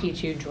cannot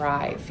teach you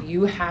drive.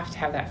 You have to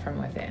have that from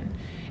within.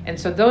 And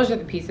so those are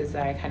the pieces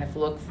that I kind of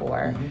look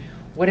for. Mm-hmm.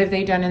 What have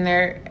they done in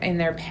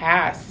their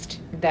past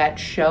that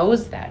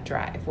shows that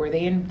drive? Were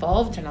they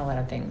involved in a lot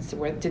of things?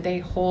 Did they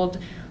hold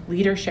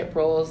leadership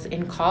roles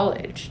in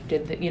college?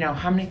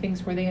 How many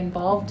things were they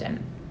involved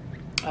in?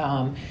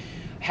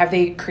 Have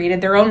they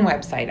created their own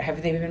website?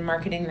 Have they been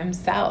marketing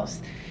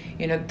themselves?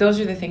 Those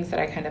are the things that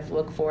I kind of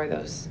look for,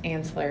 those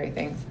ancillary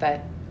things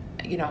that,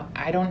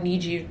 I don't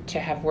need you to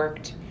have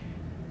worked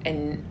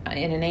in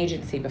an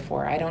agency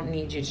before. I don't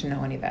need you to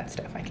know any of that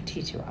stuff. I can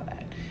teach you all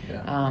that.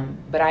 Yeah.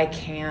 But I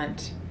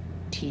can't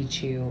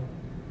teach you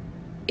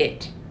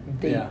it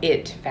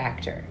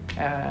factor.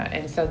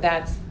 And so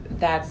that's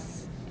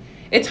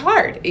it's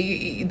hard.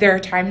 There are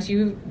times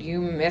you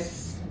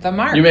miss the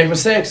mark. You make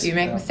mistakes.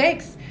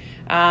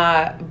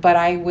 But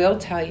I will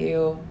tell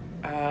you,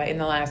 in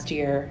the last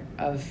year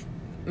of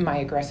my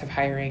aggressive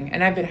hiring,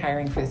 and I've been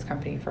hiring for this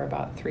company for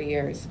about 3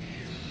 years,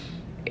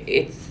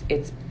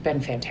 it's been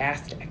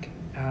fantastic.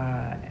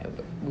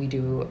 We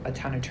do a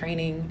ton of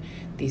training.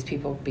 These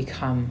people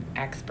become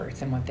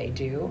experts in what they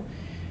do,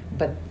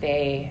 but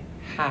they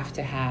have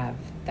to have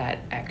that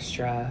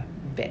extra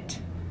bit.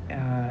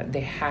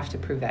 They have to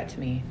prove that to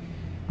me.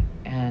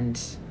 And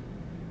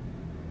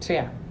so,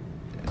 yeah,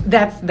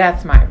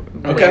 that's my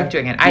way of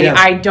doing it.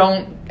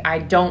 I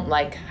don't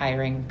like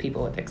hiring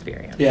people with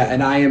experience. Yeah,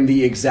 and I am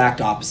the exact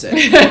opposite.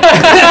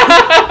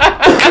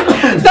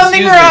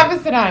 Something we're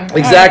opposite on.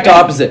 Exact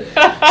opposite.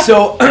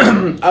 So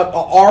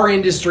our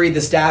industry,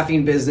 the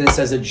staffing business,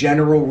 as a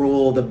general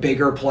rule, the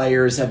bigger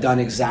players have done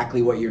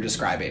exactly what you're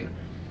describing.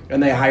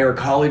 And they hire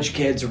college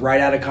kids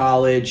right out of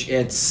college.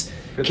 It's,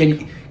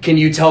 can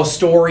you tell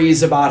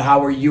stories about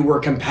how you were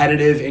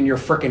competitive in your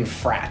frickin'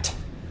 frat?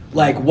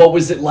 Like, what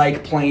was it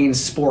like playing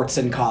sports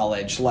in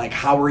college? Like,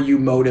 how were you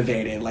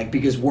motivated? Like,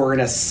 because we're in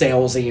a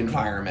salesy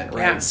environment,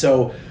 right? Yeah.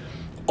 So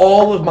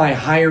all of my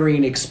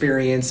hiring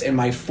experience in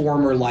my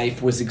former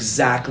life was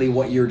exactly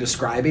what you're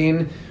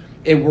describing.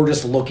 And we're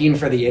just looking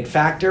for the it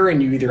factor,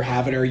 and you either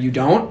have it or you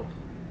don't.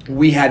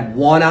 We had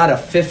 1 out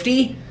of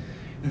 50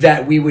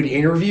 that we would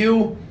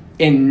interview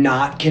and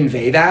not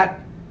convey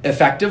that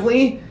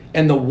effectively.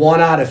 And the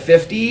 1 out of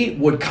 50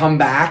 would come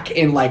back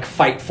and like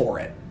fight for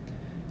it.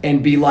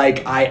 And be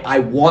like, I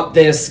want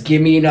this,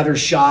 give me another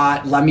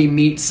shot, let me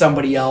meet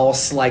somebody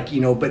else,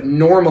 but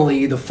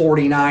normally the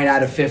 49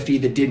 out of 50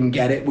 that didn't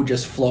get it would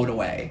just float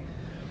away.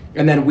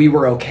 And then we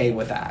were okay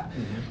with that.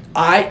 Mm-hmm.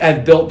 I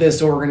have built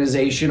this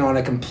organization on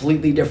a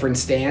completely different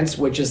stance,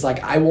 which is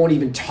like, I won't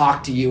even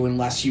talk to you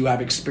unless you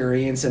have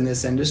experience in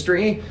this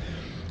industry.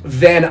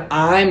 Then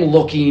I'm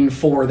looking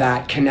for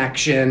that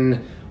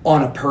connection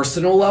on a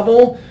personal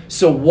level.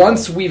 So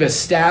once we've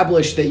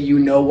established that you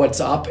know what's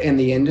up in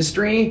the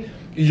industry,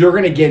 you're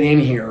going to get in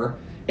here,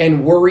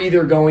 and we're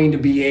either going to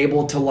be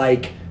able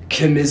to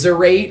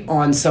commiserate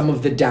on some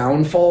of the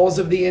downfalls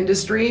of the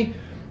industry,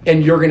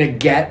 and you're going to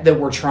get that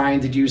we're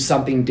trying to do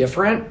something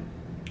different,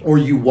 or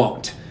you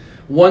won't.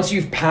 Once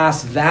you've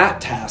passed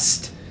that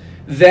test,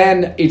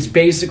 then it's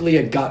basically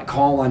a gut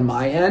call on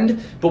my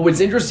end. But what's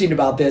interesting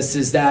about this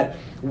is that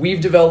we've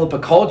developed a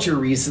culture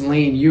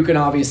recently, and you can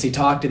obviously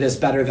talk to this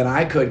better than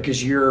I could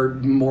because you're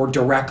more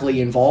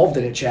directly involved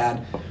in it,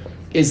 Chad,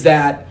 is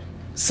that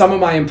some of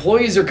my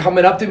employees are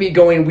coming up to me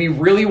going, we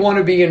really want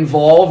to be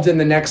involved in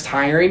the next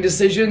hiring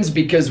decisions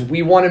because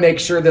we want to make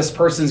sure this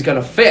person's going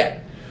to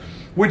fit.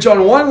 Which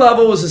on one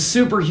level is a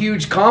super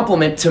huge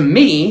compliment to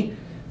me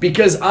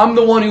because I'm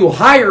the one who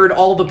hired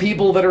all the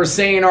people that are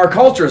saying our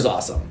culture is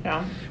awesome.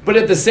 Yeah. But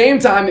at the same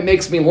time, it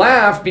makes me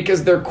laugh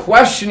because they're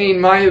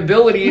questioning my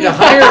ability to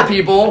hire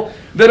people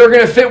that are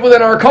going to fit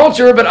within our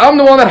culture, but I'm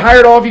the one that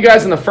hired all of you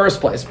guys in the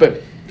first place.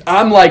 But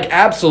I'm like,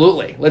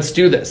 absolutely, let's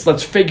do this.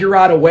 Let's figure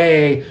out a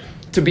way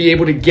to be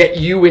able to get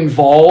you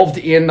involved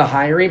in the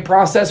hiring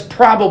process,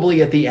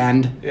 probably at the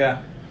end.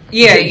 Yeah.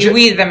 Yeah, you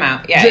weed them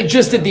out. Yeah.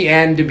 Just at the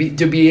end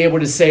to be able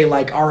to say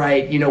all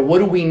right, what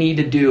do we need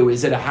to do?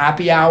 Is it a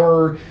happy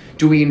hour?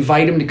 Do we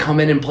invite them to come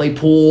in and play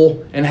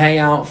pool and hang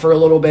out for a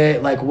little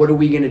bit? What are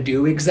we going to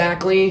do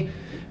exactly?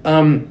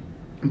 But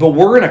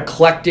we're an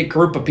eclectic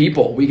group of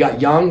people. We got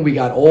young, we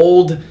got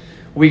old,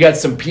 we got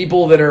some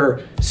people that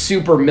are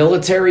super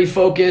military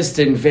focused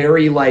and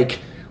very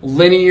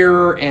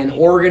linear and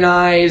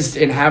organized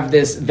and have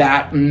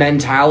that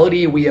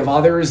mentality. We have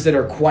others that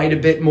are quite a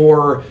bit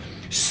more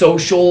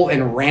social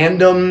and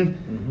random.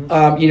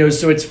 Mm-hmm.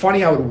 So it's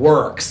funny how it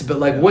works.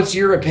 But what's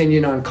your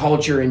opinion on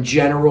culture in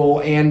general,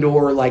 and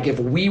or if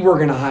we were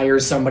going to hire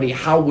somebody,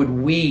 how would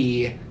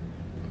we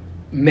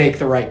make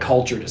the right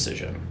culture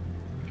decision?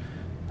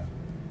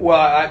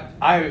 Well,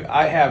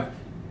 I have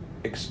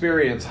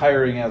experience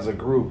hiring as a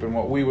group, and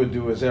what we would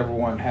do is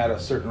everyone had a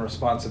certain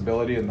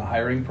responsibility in the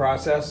hiring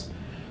process.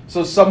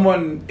 So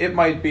it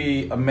might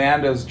be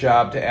Amanda's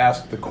job to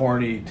ask the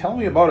corny, tell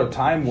me about a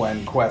time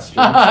when questions.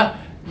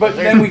 But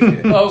then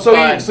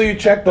so you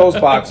check those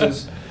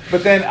boxes.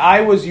 But then I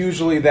was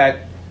usually that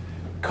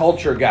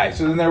culture guy.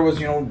 So then there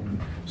was,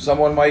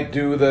 someone might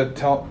do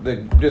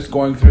the just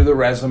going through the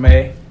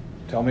resume,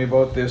 tell me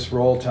about this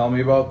role, tell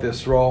me about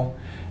this role.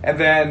 And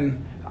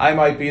then I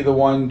might be the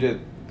one to,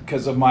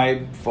 because of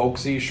my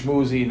folksy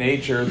schmoozy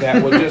nature,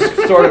 that would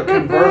just sort of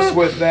converse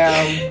with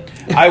them.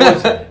 I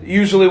was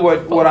usually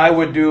what I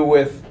would do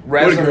with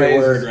resumes. What a great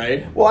word,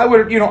 right? Well,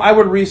 I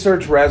would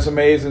research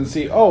resumes and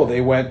see, they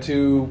went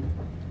to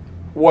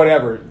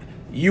whatever,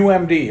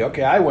 UMD.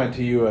 Okay, I went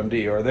to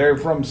UMD, or they're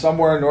from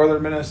somewhere in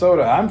northern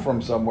Minnesota. I'm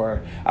from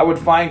somewhere. I would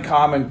find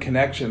common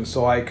connections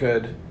so I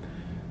could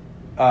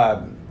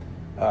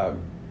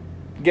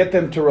get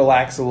them to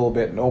relax a little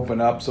bit and open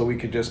up so we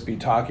could just be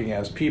talking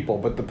as people.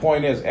 But the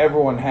point is,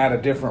 everyone had a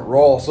different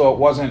role, so it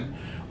wasn't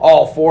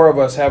all four of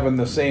us having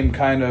the same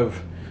kind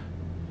of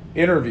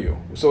interview.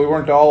 So we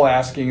weren't all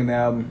asking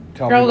them,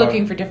 You're all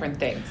looking for different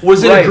things.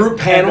 Was it a group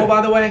panel,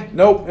 by the way?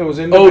 Nope, it was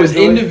individual. Oh, it was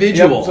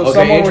individual. Yep. So okay,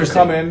 someone would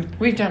come in.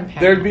 We've done panels.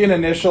 There'd be an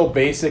initial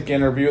basic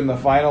interview, and the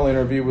final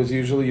interview was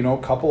usually, a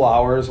couple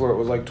hours where it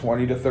was like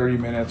 20 to 30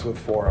 minutes with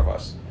four of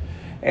us.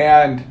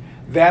 And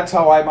that's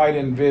how I might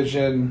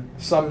envision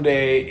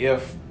someday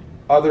if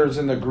others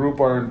in the group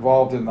are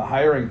involved in the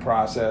hiring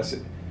process.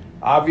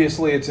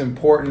 Obviously, it's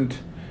important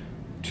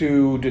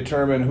to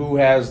determine who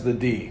has the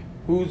D.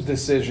 Whose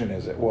decision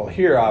is it? Well,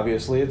 here,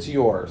 obviously, it's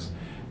yours.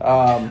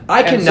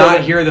 I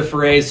cannot hear the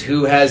phrase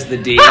 "who has the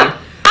D"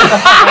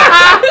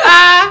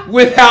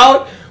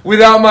 without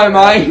my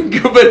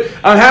mind. But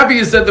I'm happy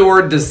you said the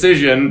word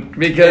decision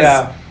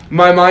because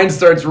my mind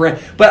starts.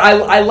 But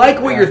I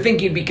like what you're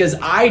thinking, because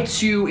I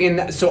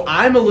too so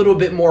I'm a little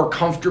bit more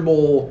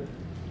comfortable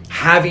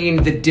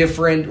having the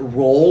different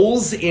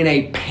roles in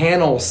a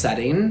panel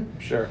setting.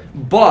 Sure.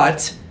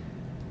 But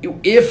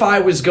if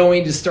I was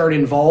going to start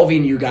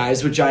involving you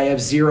guys, which I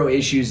have zero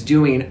issues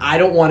doing, I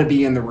don't want to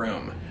be in the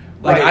room.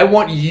 Like, right. I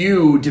want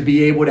you to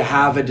be able to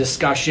have a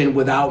discussion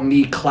without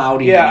me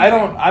clouding. Yeah,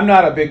 I'm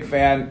not a big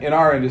fan, in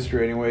our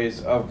industry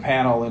anyways, of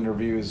panel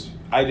interviews.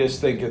 I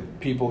just think that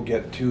people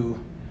get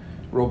too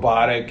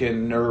robotic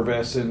and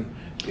nervous, and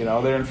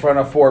they're in front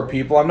of four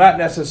people. I'm not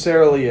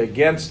necessarily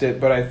against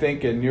it, but I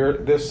think in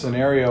this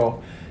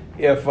scenario,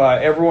 if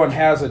everyone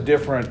has a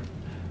different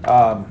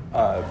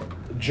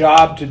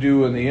job to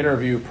do in the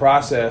interview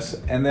process,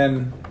 and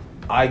then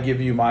I give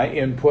you my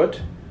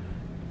input,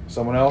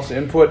 someone else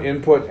input,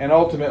 and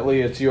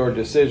ultimately it's your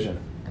decision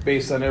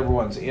based on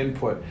everyone's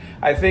input.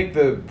 I think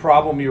the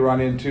problem you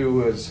run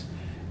into is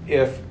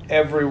if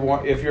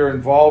you're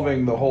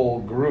involving the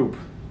whole group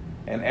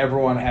and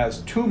everyone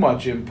has too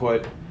much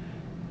input,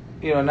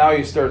 now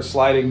you start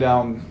sliding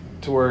down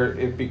to where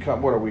it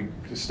becomes, what are we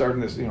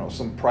starting this,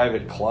 some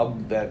private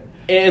club that.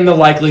 And the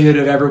likelihood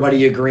of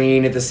everybody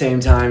agreeing at the same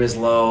time is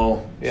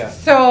low. Yeah.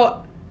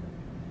 So,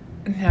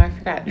 no, I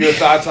forgot. Your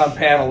thoughts on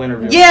panel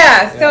interviews?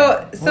 Yeah.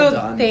 So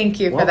well thank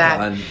you for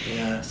that.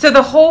 Yeah. So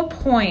the whole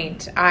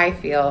point, I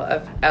feel,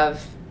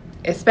 of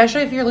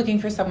especially if you're looking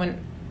for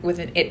someone with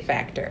an it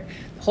factor,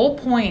 the whole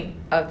point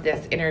of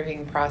this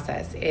interviewing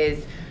process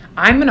is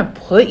I'm going to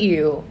put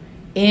you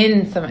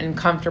in some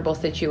uncomfortable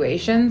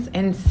situations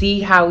and see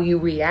how you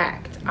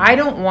react. I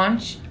don't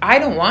want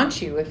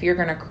you, if you're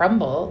going to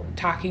crumble,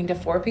 talking to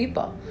four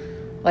people.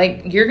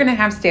 Like, you're going to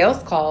have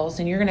sales calls,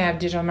 and you're going to have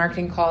digital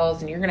marketing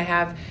calls, and you're going to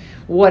have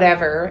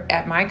whatever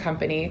at my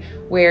company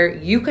where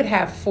you could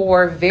have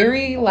four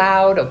very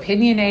loud,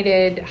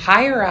 opinionated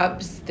higher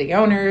ups, the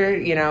owner,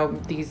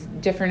 these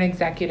different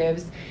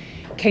executives.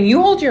 Can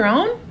you hold your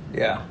own?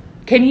 Yeah.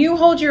 Can you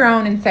hold your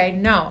own and say,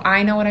 no,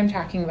 I know what I'm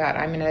talking about.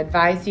 I'm going to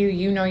advise you.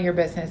 You know your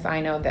business.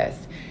 I know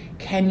this.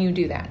 Can you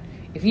do that?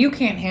 If you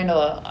can't handle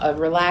a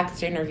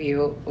relaxed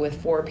interview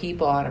with four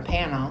people on a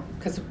panel,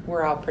 because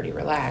we're all pretty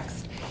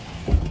relaxed,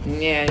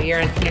 yeah,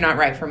 you're not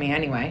right for me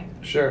anyway.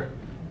 Sure.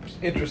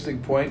 Interesting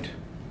point.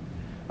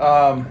 You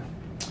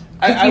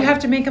have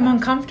to make them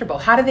uncomfortable.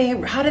 How do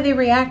they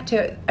react to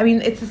it? I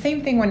mean, it's the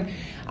same thing when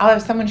I'll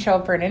have someone show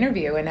up for an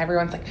interview and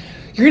everyone's like,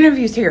 your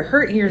interview's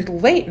here, you're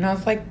late. And I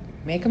was like,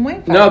 make them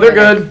wait. No, they're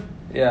good.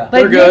 Yeah.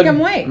 Like, make them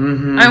wait.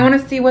 Mm-hmm. I want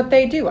to see what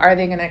they do. Are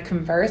they going to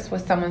converse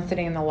with someone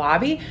sitting in the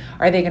lobby?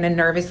 Are they going to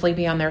nervously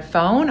be on their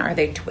phone? Are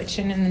they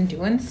twitching and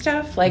doing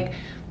stuff? Like,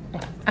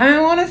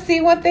 I want to see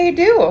what they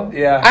do.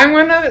 Yeah. I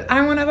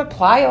want to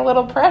apply a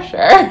little pressure.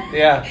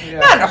 Yeah.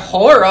 Not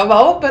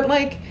horrible, but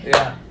like,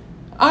 yeah.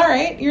 All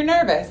right, you're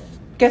nervous.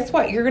 Guess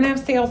what? You're going to have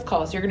sales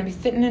calls. You're going to be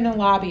sitting in a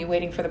lobby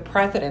waiting for the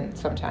president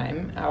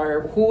sometime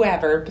or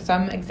whoever,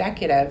 some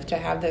executive to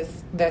have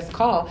this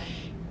call.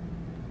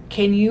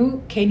 Can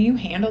you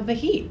handle the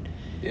heat?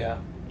 Yeah.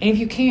 And if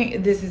you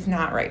can't, this is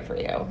not right for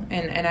you.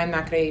 And I'm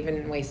not going to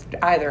even waste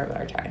either of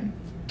our time.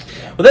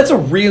 Well, that's a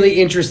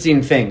really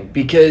interesting thing,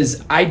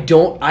 because I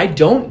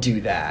don't do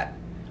that.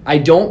 I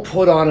don't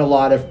put on a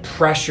lot of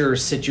pressure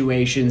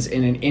situations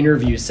in an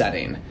interview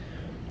setting.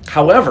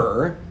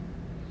 However,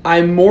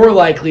 I'm more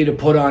likely to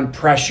put on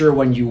pressure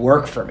when you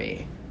work for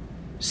me.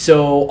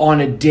 So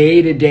on a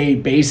day-to-day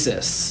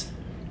basis,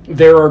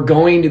 there are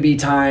going to be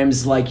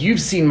times, like you've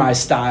seen my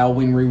style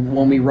when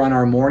we run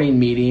our morning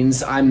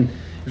meetings. I'm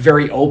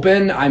very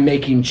open. I'm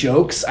making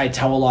jokes. I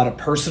tell a lot of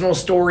personal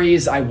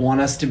stories. I want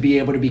us to be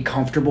able to be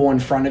comfortable in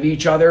front of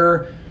each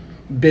other,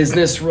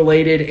 business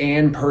related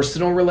and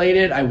personal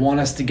related. I want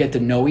us to get to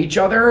know each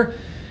other.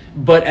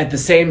 But at the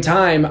same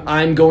time,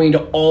 I'm going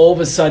to all of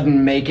a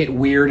sudden make it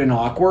weird and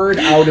awkward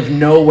out of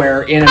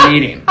nowhere in a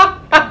meeting.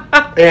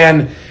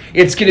 And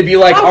it's going to be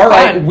like, all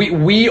right,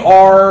 we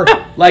are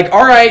like,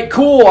 all right,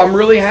 cool. I'm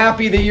really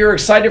happy that you're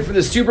excited for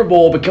the Super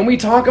Bowl, but can we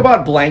talk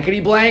about blankety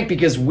blank?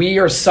 Because we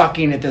are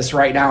sucking at this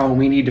right now and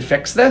we need to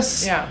fix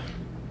this. Yeah.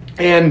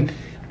 And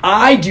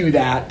I do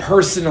that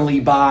personally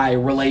by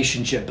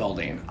relationship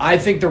building. I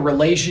think the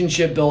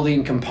relationship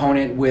building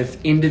component with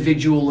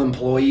individual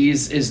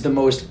employees is the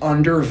most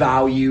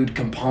undervalued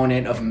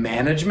component of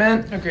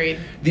management. Agreed.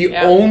 The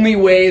only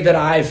way that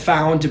I've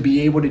found to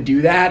be able to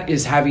do that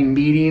is having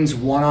meetings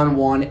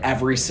one-on-one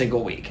every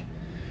single week.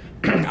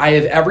 I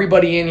have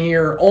everybody in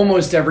here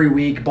almost every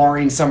week,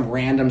 barring some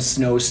random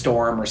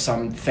snowstorm or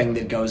something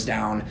that goes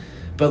down.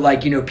 But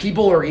like,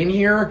 people are in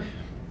here,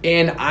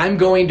 and I'm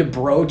going to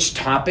broach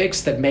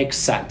topics that make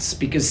sense,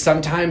 because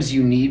sometimes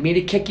you need me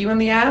to kick you in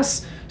the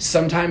ass.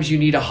 Sometimes you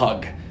need a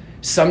hug.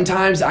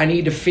 Sometimes I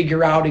need to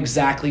figure out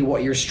exactly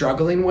what you're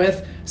struggling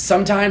with.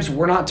 Sometimes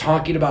we're not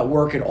talking about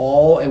work at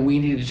all and we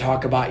need to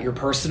talk about your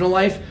personal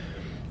life.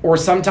 Or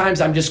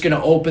sometimes I'm just going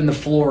to open the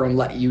floor and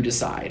let you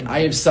decide. I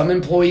have some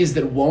employees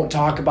that won't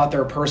talk about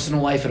their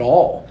personal life at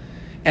all.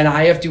 And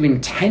I have to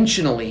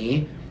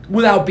intentionally,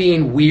 without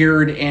being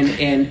weird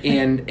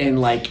and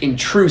like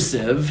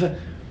intrusive,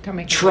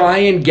 try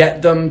and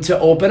get them to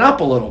open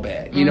up a little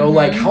bit.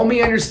 Like, help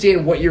me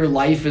understand what your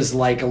life is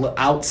like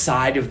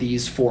outside of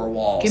these four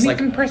walls. Give me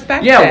some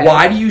perspective. Yeah,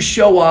 why do you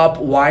show up?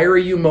 Why are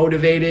you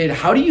motivated?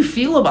 How do you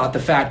feel about the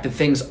fact that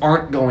things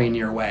aren't going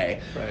your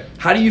way? Right.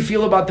 How do you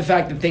feel about the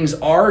fact that things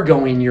are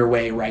going your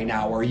way right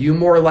now? Are you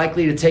more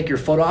likely to take your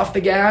foot off the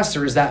gas,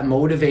 or is that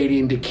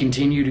motivating to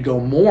continue to go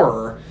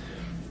more?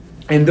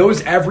 And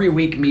those every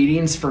week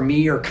meetings for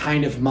me are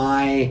kind of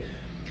my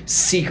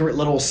secret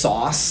little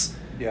sauce.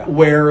 Yeah.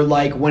 Where,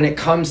 like, when it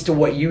comes to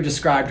what you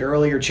described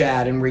earlier,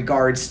 Chad, in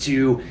regards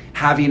to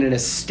having an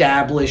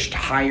established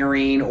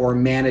hiring or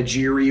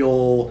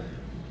managerial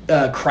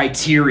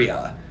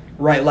criteria,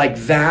 right? Like,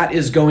 that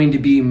is going to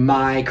be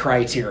my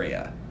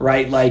criteria,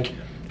 right? Like,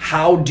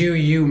 how do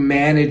you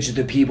manage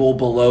the people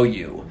below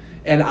you?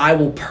 And I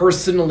will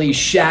personally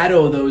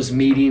shadow those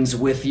meetings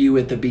with you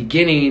at the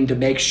beginning to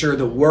make sure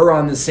that we're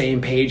on the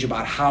same page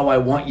about how I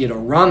want you to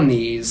run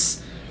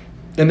these.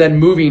 And then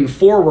moving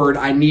forward,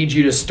 I need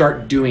you to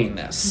start doing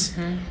this.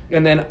 Mm-hmm.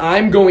 And then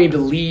I'm going to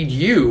lead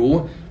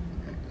you,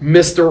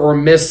 Mr. or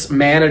Miss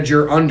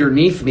Manager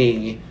underneath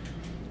me,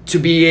 to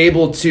be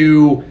able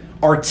to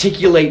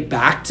articulate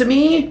back to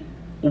me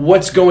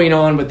what's going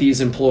on with these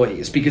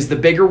employees. Because the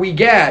bigger we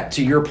get,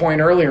 to your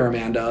point earlier,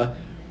 Amanda,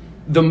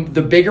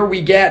 the bigger we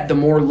get, the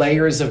more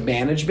layers of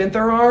management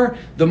there are,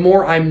 the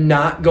more I'm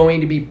not going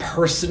to be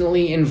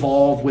personally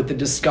involved with the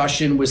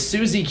discussion with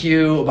Susie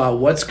Q about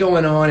what's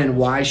going on and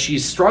why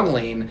she's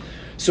struggling.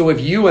 So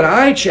if you and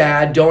I,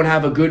 Chad, don't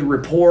have a good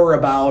rapport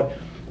about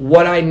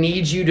what I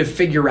need you to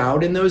figure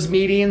out in those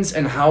meetings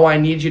and how I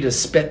need you to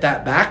spit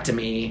that back to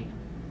me,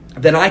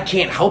 then I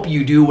can't help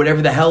you do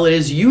whatever the hell it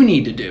is you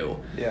need to do.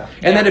 Yeah.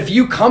 And then if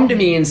you come to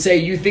me and say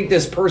you think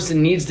this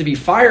person needs to be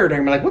fired,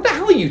 I'm like, what the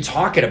hell are you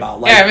talking about?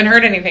 Like, I haven't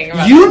heard anything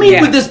about you that.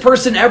 meet with this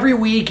person every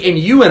week, and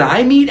you and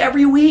I meet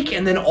every week,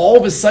 and then all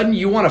of a sudden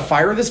you want to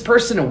fire this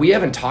person and we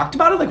haven't talked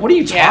about it? Like, what are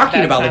you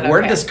talking about? Like,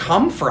 where did this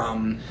come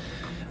from?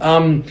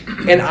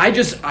 And I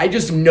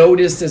just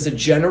noticed as a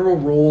general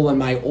rule in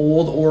my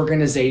old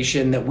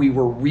organization that we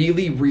were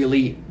really,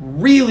 really,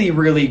 really,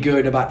 really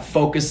good about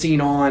focusing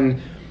on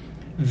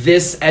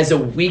this as a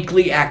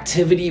weekly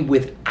activity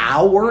with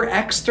our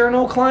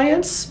external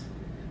clients,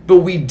 but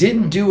we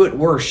didn't do it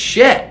worth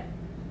shit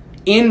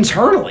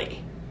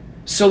internally.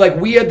 So like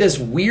we had this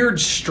weird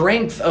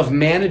strength of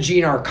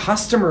managing our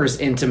customers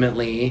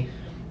intimately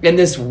and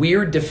this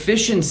weird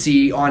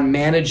deficiency on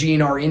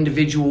managing our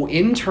individual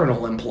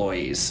internal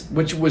employees,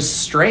 which was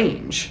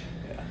strange.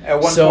 At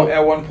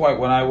one point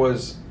when I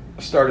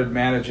started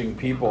managing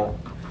people,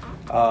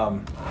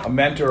 a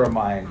mentor of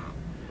mine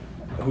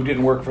who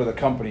didn't work for the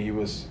company, he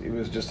was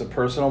just a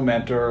personal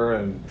mentor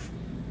and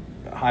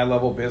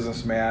high-level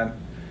businessman.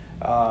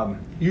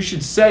 You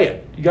should say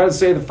it. You got to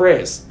say the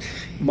phrase.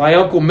 My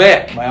Uncle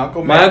Mick. My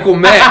Uncle Mick. My Uncle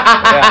Mick.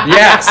 Yeah.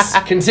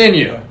 Yes.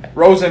 Continue.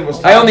 Rosen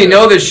was. I only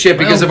know this shit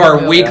because of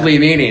our weekly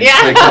meetings.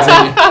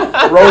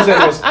 Yeah.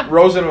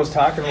 Rosen was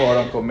talking about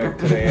Uncle Mick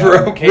today.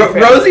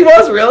 Rosie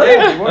was really?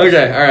 Yeah, he was.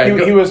 Okay. All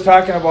right. He was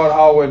talking about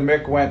how when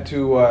Mick went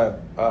to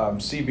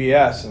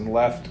CBS and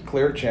left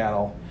Clear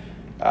Channel,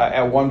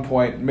 at one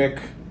point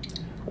Mick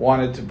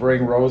wanted to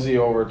bring Rosie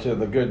over to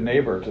The Good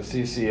Neighbor, to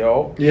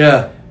CCO.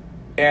 Yeah.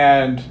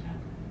 And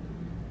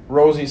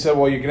Rosie said,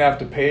 well, you're going to have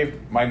to pay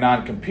my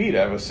non-compete.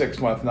 I have a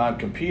 6-month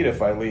non-compete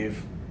if I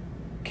leave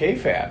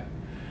KFAN.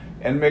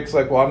 And Mick's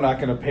like, well, I'm not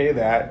going to pay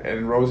that.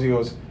 And Rosie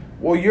goes,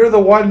 well, you're the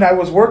one I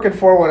was working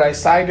for when I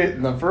signed it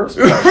in the first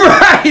place.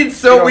 Right,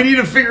 so we need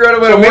to figure out a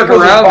way to Mick work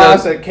around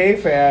was this. boss at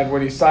K-Fan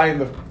when he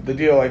signed the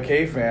deal at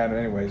K-Fan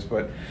anyways.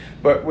 But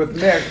with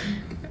Mick,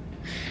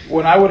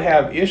 when I would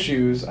have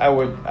issues,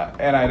 I'd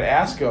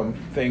ask him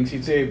things.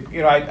 He'd say,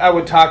 I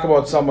would talk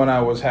about someone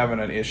I was having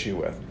an issue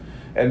with.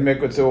 And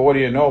Mick would say, well, what do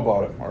you know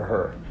about him or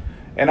her?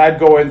 And I'd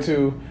go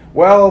into,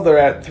 well, they're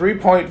at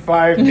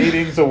 3.5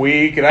 meetings a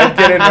week, and I'd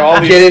get into all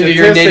these into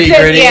your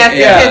nitty-gritty.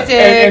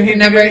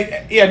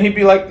 Yeah, And he'd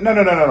be like,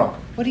 no.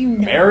 What do you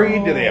know?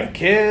 Married? Do they have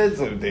kids?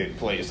 Do they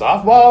play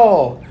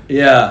softball?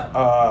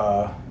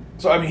 Yeah.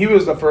 So, I mean, he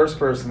was the first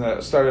person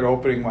that started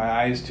opening my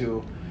eyes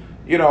to,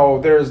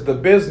 there's the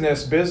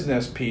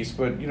business piece,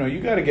 but,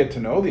 you got to get to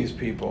know these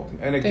people.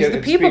 And it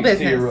speaks business.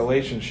 to your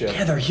relationship.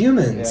 Yeah, they're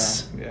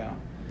humans.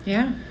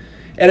 Yeah.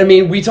 And I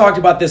mean, we talked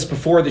about this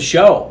before the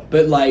show,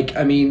 but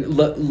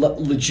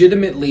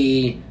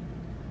legitimately,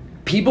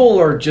 people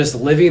are just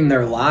living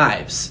their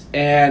lives.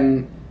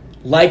 And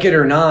like it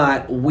or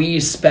not, we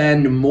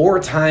spend more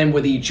time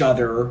with each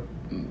other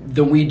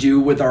than we do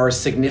with our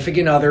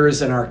significant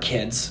others and our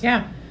kids.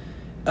 Yeah.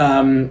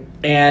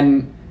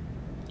 And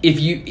if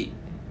you,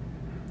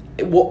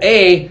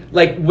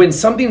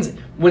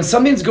 when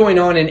something's going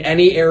on in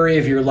any area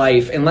of your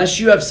life, unless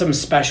you have some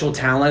special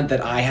talent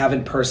that I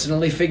haven't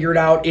personally figured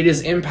out, it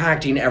is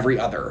impacting every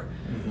other.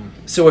 Mm-hmm.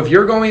 So if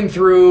you're going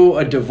through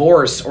a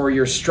divorce, or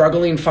you're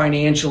struggling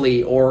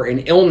financially, or an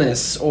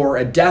illness, or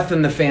a death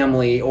in the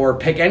family, or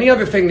pick any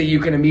other thing that you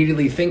can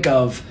immediately think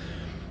of,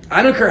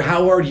 I don't care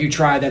how hard you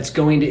try, that's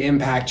going to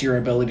impact your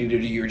ability to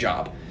do your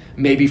job.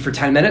 Maybe for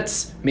 10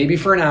 minutes, maybe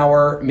for an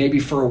hour, maybe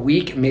for a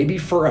week, maybe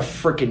for a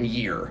freaking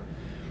year.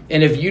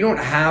 And if you don't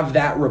have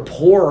that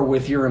rapport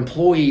with your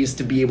employees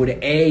to be able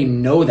to A,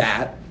 know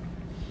that,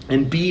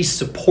 and B,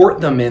 support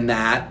them in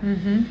that,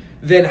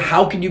 then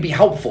how can you be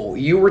helpful?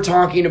 You were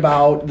talking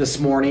about this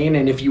morning,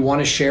 and if you want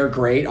to share,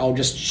 great. I'll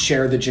just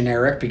share the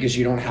generic because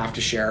you don't have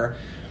to share.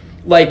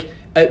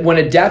 When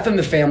a death in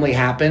the family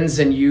happens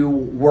and you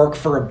work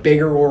for a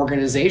bigger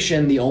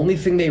organization, the only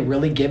thing they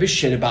really give a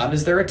shit about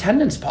is their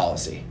attendance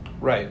policy.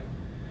 Right.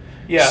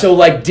 Yeah. So,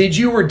 did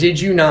you or did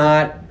you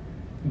not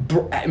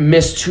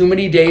miss too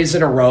many days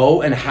in a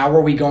row, and how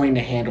are we going to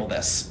handle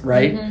this,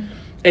 right?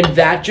 And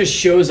that just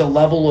shows a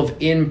level of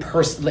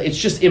it's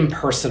just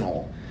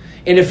impersonal.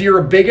 And if you're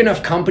a big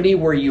enough company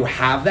where you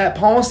have that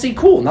policy,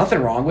 cool,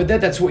 nothing wrong with it.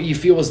 That's what you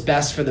feel is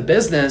best for the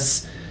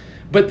business.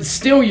 But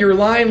still, your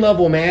line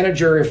level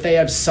manager, if they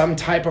have some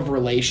type of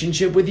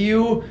relationship with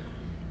you,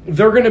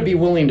 they're going to be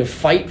willing to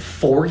fight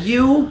for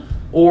you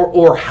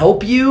or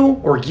help you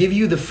or give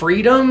you the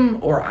freedom,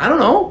 or I don't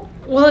know.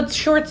 Well, it's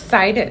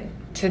short-sighted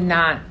to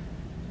not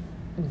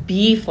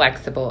be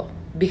flexible,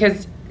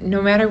 because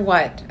no matter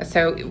what,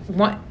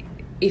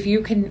 if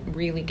you can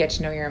really get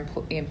to know your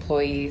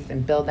employees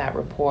and build that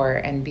rapport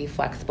and be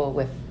flexible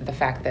with the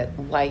fact that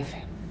life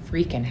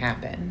freaking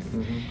happens,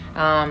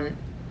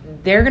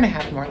 they're going to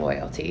have more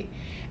loyalty.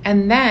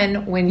 And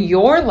then when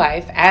your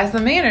life as the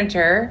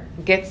manager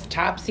gets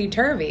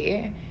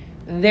topsy-turvy,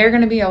 they're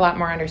going to be a lot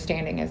more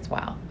understanding as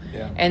well.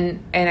 Yeah.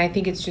 And I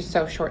think it's just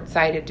so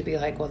short-sighted to be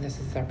like, well, this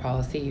is our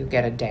policy. You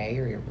get a day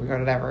or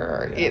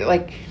whatever.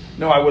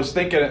 No, I was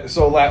thinking.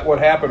 So what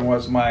happened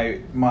was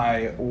my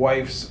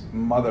wife's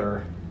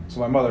mother, so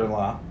my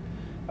mother-in-law,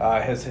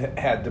 has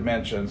had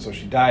dementia, and so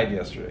she died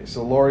yesterday.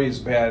 So Lori's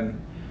been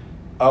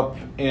up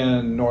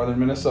in northern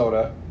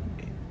Minnesota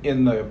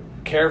in the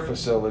care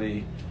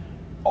facility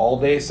all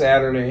day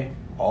Saturday,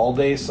 all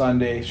day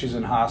Sunday. She's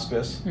in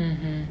hospice.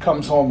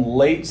 Comes home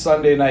late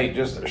Sunday night,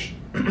 just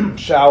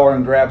shower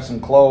and grab some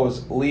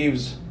clothes,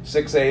 leaves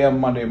 6 a.m.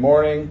 Monday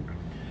morning,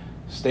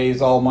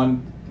 stays all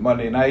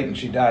Monday night, and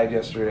she died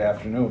yesterday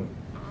afternoon.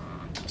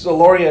 So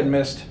Lori had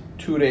missed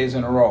 2 days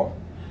in a row.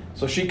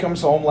 So she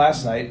comes home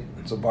last night.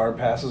 So Barb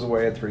passes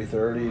away at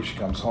 3:30. She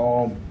comes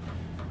home.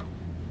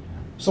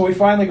 So we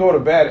finally go to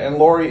bed, and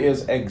Lori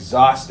is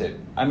exhausted.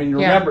 I mean,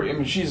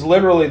 remember, she's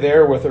literally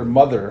there with her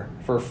mother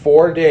for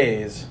 4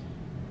 days,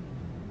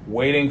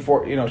 waiting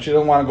for, she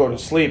doesn't want to go to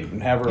sleep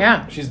and have her.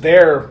 Yeah. She's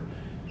there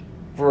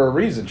for a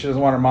reason. She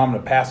doesn't want her mom to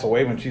pass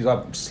away when she's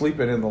up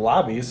sleeping in the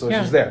lobby, so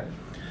she's there.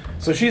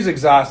 So she's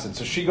exhausted.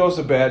 So she goes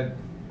to bed,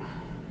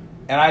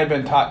 and I had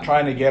been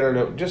trying to get her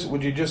to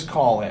would you just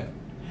call in?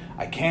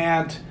 I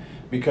can't,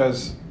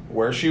 because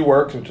where she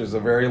works, which is a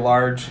very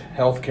large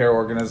healthcare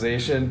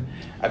organization,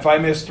 if I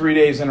miss 3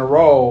 days in a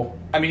row,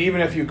 I mean,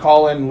 even if you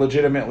call in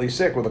legitimately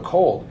sick with a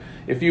cold,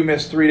 if you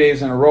miss 3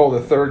 days in a row, the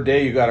third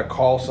day you got to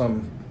call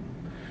some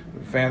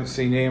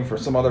fancy name for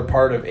some other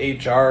part of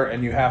HR,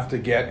 and you have to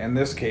get, in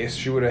this case,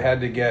 she would have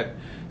had to get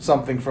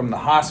something from the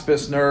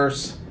hospice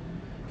nurse,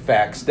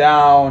 fax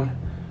down,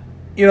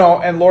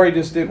 and Lori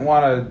just didn't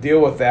want to deal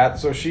with that,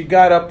 so she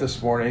got up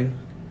this morning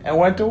and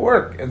went to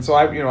work. And so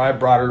I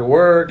brought her to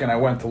work, and I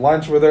went to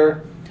lunch with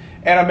her.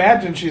 And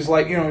imagine she's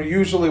like,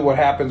 usually what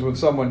happens when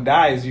someone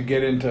dies, you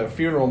get into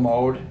funeral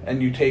mode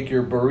and you take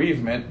your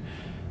bereavement.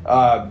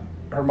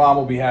 Her mom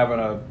will be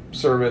having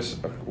service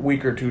a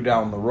week or two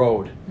down the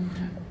road.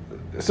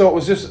 So it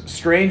was just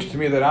strange to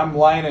me that I'm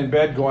lying in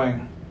bed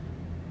going,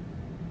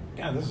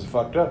 yeah, this is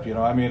fucked up, you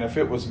know. I mean, if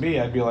it was me,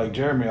 I'd be like,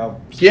 Jeremy,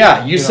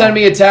 you send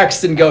me a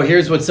text and go,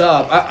 here's what's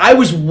up. I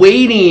was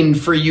waiting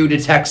for you to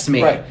text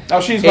me. Right. Now,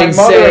 she's my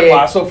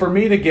mother-in-law, so for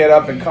me to get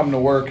up and come to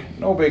work,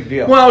 no big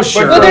deal. Well,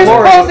 sure. Well, there's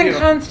pros and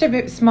cons to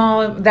it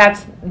small.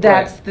 That's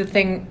the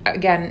thing.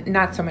 Again,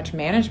 not so much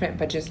management,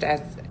 but just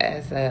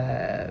as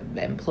a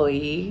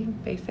employee,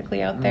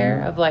 basically, out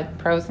there, of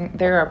like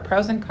there are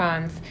pros and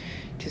cons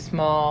to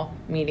small,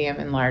 medium,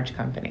 and large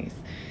companies.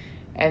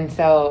 And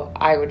so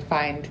I would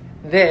find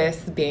this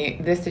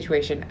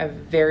situation a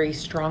very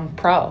strong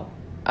pro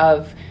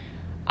of,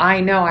 I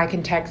know I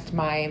can text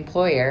my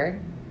employer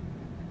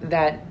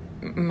that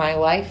my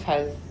life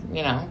has,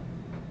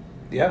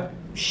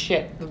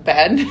 shit the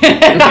bed.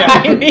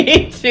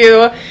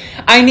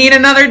 I need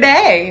another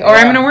day, or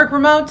I'm going to work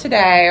remote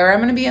today, or I'm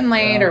going to be in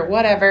late, or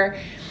whatever.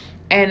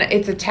 And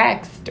it's a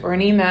text or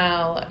an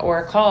email or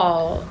a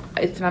call.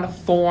 It's not a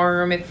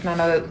form. It's not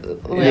a,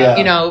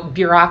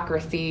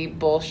 bureaucracy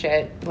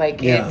bullshit.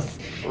 It's...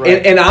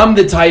 Right. And I'm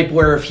the type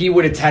where if he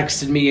would have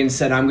texted me and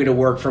said, I'm going to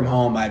work from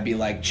home, I'd be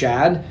like,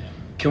 Chad,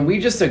 can we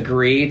just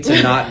agree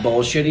to not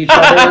bullshit each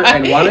other?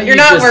 And why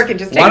don't working,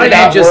 just take why the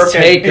don't you day. just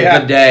take the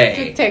day?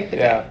 Just take the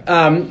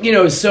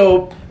day.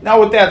 So... Now,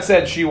 with that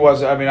said,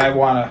 I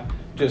want to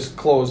just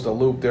close the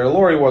loop there.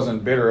 Lori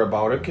wasn't bitter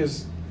about it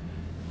because...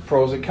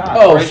 pros and cons.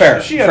 Oh, right?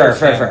 fair.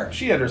 Fair.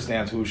 She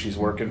understands who she's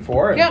working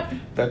for, and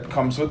that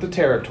comes with the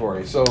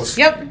territory. So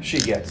she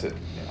gets it.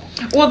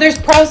 Well, there's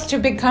pros to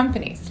big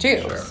companies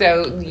too. Sure.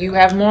 So you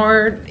have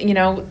more,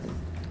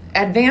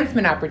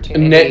 advancement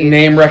opportunities.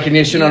 Name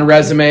recognition on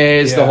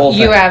resumes, the whole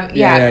thing. You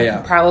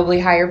have probably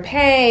higher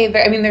pay.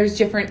 But,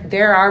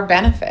 there are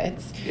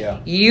benefits.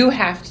 Yeah. You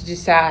have to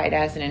decide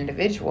as an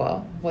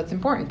individual what's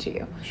important to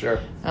you.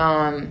 Sure.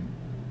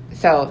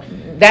 So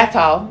that's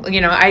all.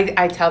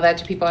 I tell that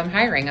to people I'm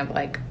hiring. I'm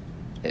like,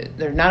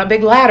 there's not a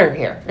big ladder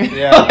here.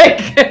 Yeah.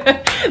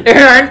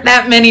 There aren't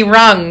that many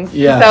rungs.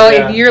 Yeah. So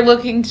if you're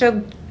looking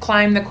to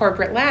climb the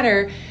corporate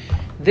ladder,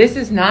 this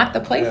is not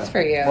the place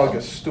for you. Like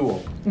a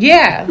stool.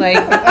 Yeah.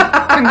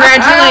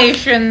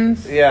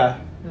 Congratulations. Yeah.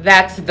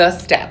 That's the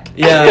step.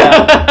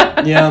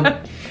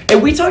 Yeah.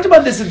 And we talked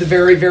about this at the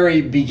very,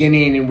 very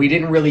beginning, and we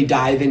didn't really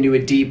dive into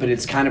it deep, but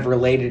it's kind of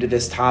related to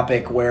this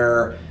topic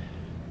where...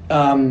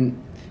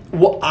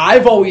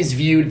 I've always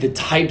viewed the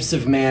types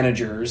of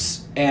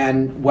managers,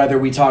 and whether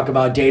we talk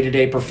about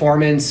day-to-day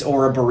performance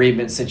or a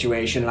bereavement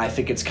situation, and I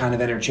think it's kind of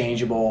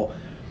interchangeable,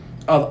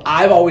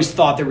 I've always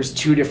thought there was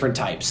two different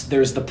types.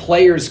 There's the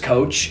player's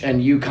coach,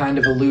 and you kind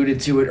of alluded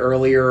to it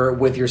earlier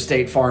with your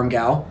State Farm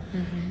gal,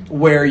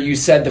 where you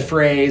said the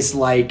phrase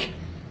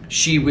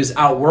she was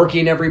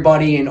outworking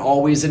everybody and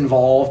always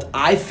involved.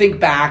 I think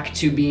back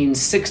to being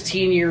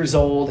 16 years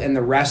old in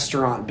the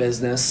restaurant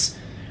business,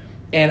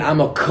 and I'm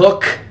a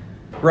cook,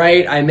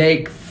 right? I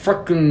make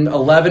frickin'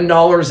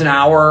 $11 an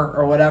hour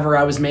or whatever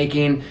I was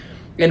making.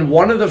 And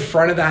one of the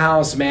front of the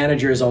house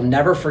managers, I'll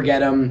never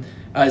forget him.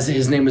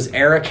 His name was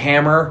Eric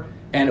Hammer.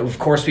 And of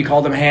course we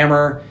called him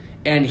Hammer.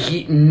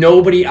 And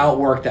nobody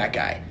outworked that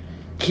guy.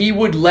 He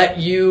would let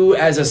you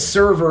as a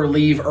server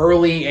leave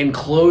early and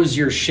close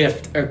your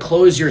shift or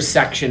close your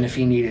section if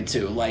he needed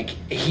to.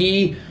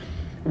 He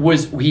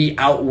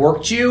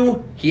outworked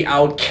you. He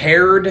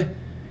outcared.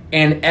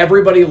 And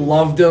everybody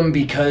loved him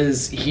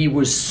because he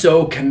was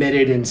so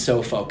committed and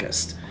so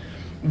focused.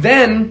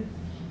 Then,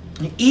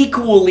 an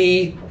equal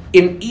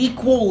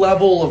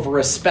level of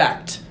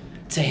respect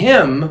to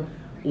him,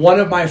 one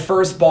of my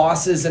first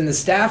bosses in the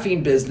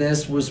staffing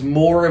business was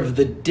more of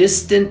the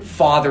distant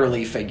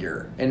fatherly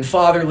figure. And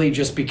fatherly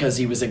just because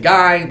he was a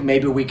guy.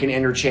 Maybe we can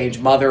interchange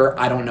mother.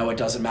 I don't know. It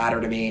doesn't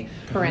matter to me.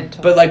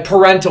 Parental. But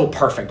parental,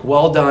 perfect.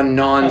 Well done,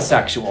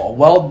 non-sexual.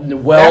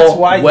 That's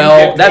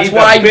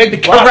why you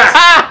get correct.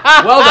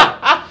 Well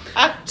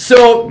done.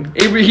 So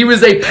he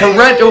was a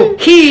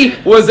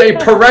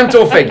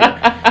parental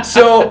figure.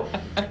 So,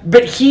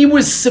 but he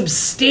was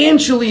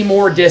substantially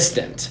more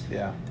distant.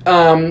 Yeah.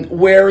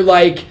 Where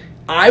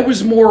I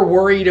was more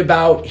worried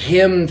about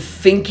him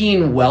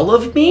thinking well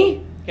of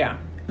me. Yeah.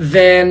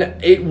 Than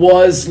it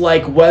was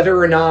whether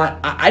or not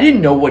I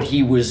didn't know what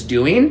he was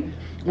doing.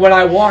 When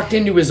I walked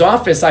into his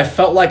office, I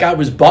felt like I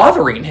was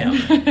bothering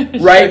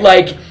him.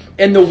 Right?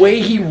 And the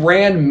way he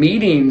ran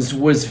meetings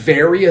was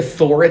very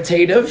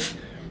authoritative,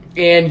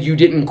 and you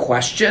didn't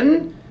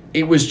question.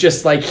 It was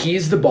just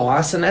he's the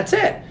boss and that's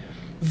it.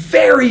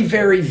 Very,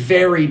 very,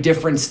 very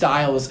different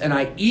styles, and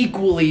I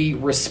equally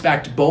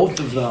respect both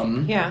of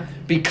them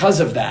because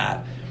of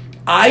that.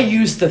 I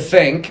used to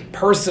think,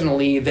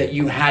 personally, that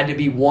you had to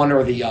be one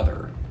or the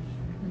other.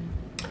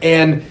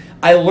 And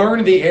I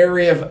learned the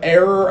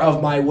error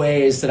of my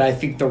ways that I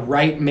think the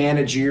right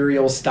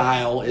managerial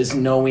style is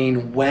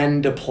knowing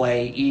when to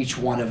play each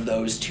one of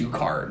those two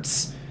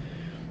cards.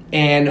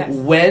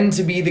 And when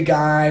to be the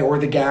guy or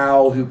the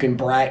gal who can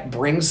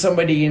bring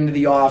somebody into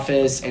the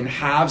office and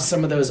have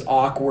some of those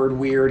awkward,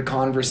 weird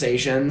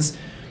conversations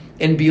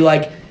and be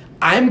like,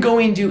 I'm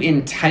going to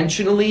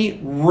intentionally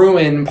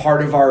ruin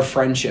part of our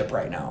friendship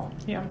right now.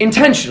 Yeah.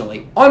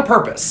 Intentionally, on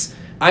purpose.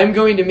 I'm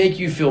going to make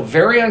you feel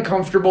very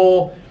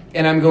uncomfortable,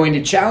 and I'm going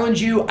to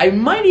challenge you. I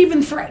might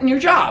even threaten your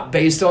job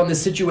based on the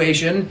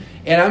situation,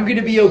 and I'm going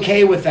to be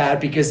okay with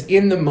that because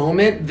in the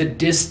moment, the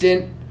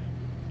distant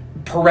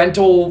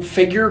parental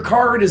figure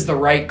card is the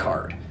right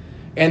card.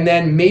 And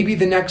then maybe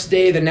the next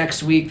day, the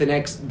next week, the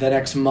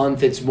next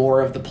month, it's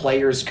more of the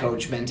player's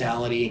coach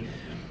mentality.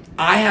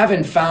 I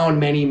haven't found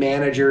many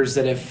managers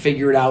that have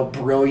figured out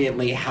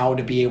brilliantly how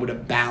to be able to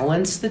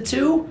balance the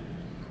two.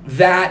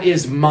 That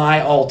is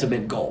my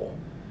ultimate goal.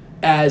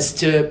 As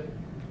to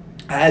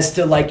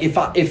like if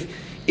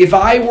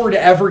I were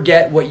to ever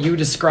get what you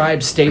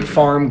described State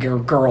Farm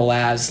girl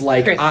as,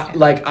 like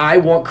I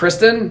want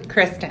Kristen.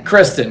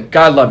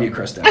 God love you,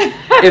 Kristen.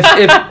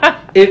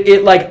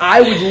 If like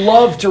I would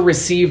love to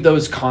receive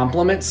those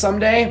compliments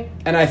someday,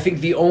 and I think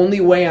the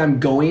only way I'm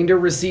going to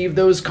receive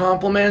those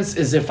compliments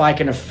is if I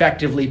can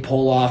effectively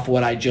pull off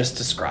what I just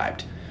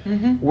described,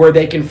 where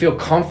they can feel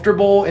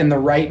comfortable in the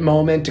right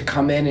moment to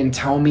come in and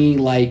tell me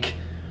like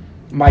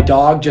my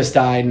dog just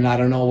died and I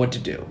don't know what to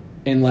do,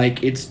 and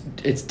like it's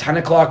 10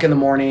 o'clock in the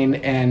morning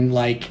and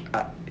like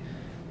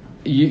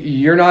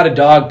you're not a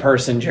dog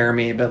person,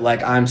 Jeremy, but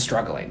like I'm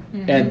struggling.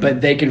 But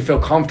they can feel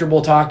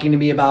comfortable talking to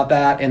me about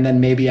that, and then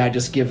maybe I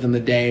just give them the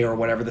day or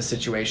whatever the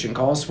situation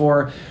calls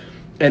for.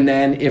 And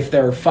then if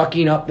they're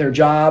fucking up their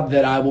job,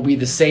 that I will be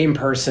the same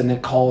person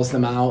that calls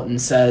them out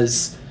and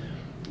says,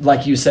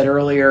 like you said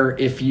earlier,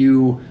 if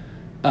you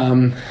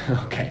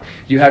okay,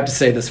 you have to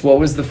say this. What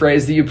was the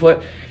phrase that you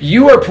put?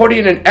 You are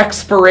putting an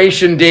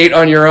expiration date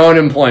on your own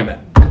employment,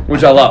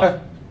 which I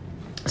love.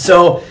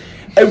 So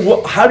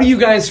how do you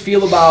guys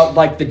feel about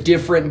like the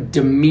different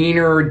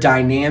demeanor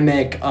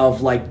dynamic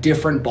of like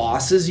different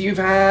bosses you've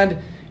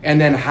had,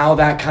 and then how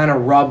that kind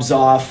of rubs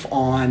off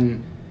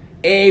on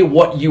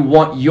what you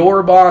want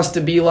your boss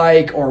to be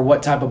like, or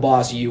what type of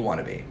boss you want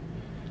to be?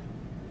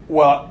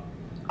 Well,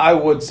 I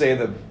would say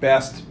the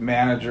best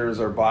managers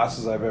or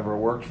bosses I've ever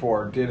worked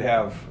for did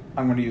have,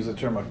 I'm going to use the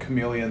term, a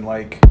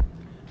chameleon-like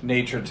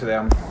nature to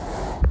them,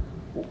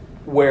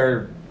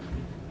 where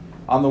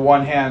on the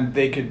one hand,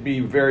 they could be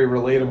very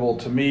relatable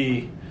to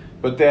me,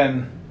 but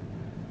then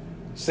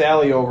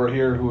Sally over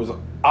here, who was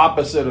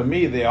opposite of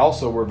me, they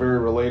also were very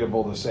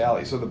relatable to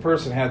Sally. So the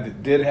person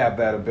did have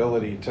that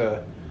ability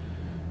to,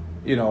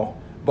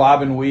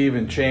 bob and weave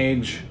and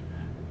change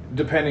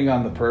depending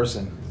on the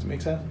person. Does it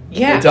make sense?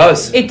 Yeah, it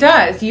does. It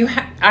does.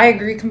 I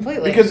agree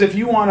completely. Because if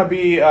you want to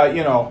be,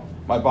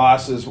 my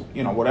boss is,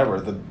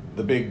 whatever,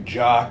 the big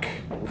jock,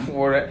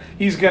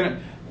 he's gonna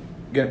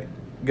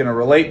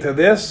relate to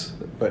this,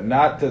 but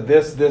not to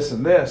this, this,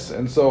 and this.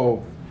 And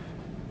so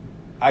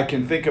I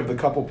can think of the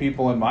couple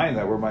people in mind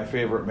that were my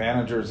favorite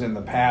managers in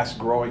the past,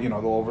 growing,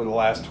 over the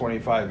last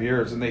 25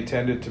 years, and they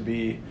tended to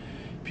be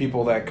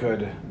people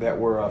that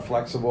were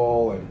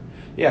flexible and,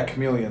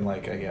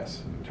 chameleon-like, I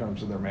guess, in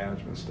terms of their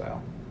management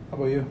style. How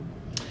about you?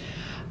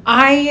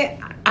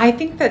 I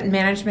think that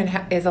management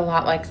is a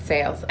lot like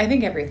sales. I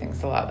think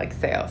everything's a lot like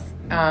sales.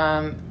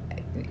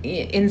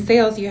 In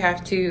sales, you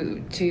have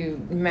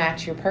to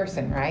match your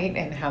person, right?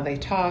 And how they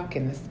talk,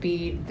 and the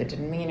speed, the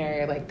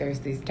demeanor, like there's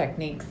these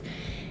techniques.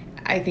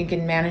 I think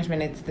in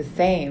management, it's the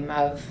same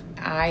of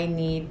I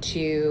need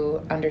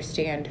to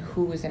understand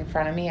who is in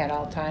front of me at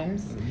all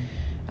times.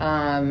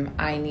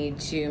 I need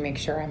to make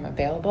sure I'm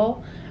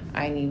available.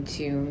 I need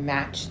to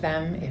match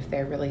them if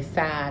they're really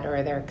sad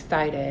or they're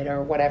excited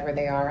or whatever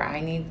they are.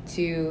 I need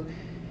to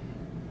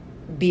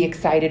be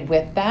excited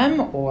with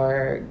them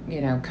or,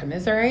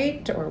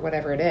 commiserate or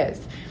whatever it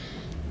is.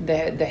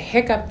 The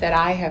hiccup that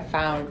I have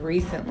found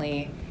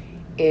recently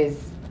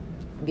is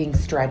being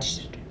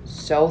stretched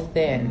so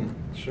thin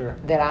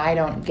that I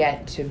don't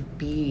get to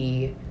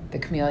be the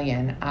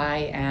chameleon.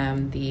 I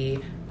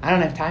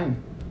don't have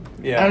time.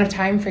 Yeah. I don't have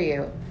time for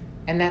you.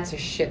 And that's a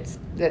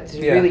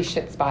really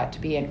shit spot to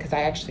be in, because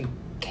I actually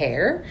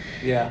care.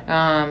 Yeah.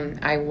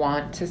 I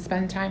want to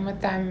spend time with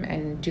them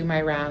and do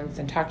my rounds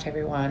and talk to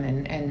everyone.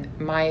 And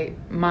my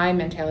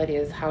mentality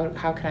is how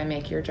can I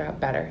make your job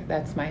better?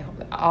 That's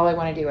all I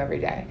want to do every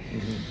day.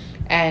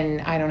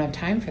 And I don't have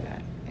time for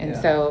that. And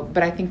so,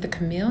 but I think the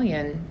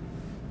chameleon,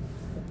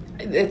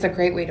 it's a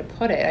great way to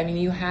put it. I mean,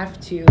 you have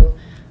to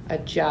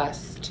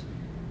adjust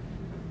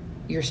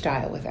your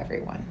style with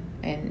everyone.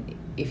 And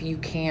if you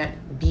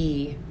can't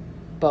be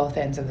both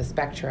ends of the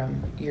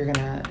spectrum, you're going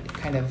to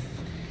kind of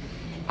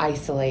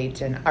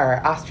isolate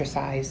or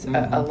ostracize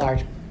a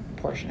large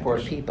portion of your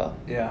people.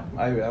 Yeah,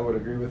 I would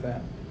agree with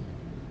that.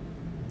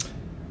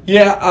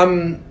 Yeah,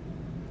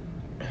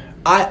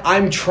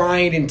 I'm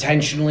trying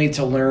intentionally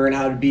to learn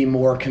how to be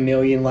more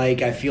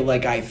chameleon-like. I feel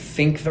like I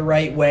think the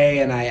right way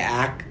and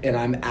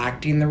I'm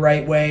acting the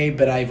right way,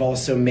 but I've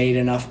also made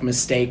enough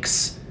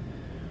mistakes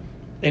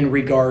in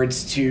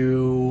regards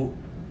to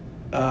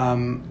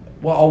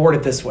well, I'll word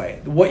it this way.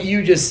 What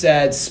you just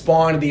said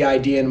spawned the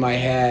idea in my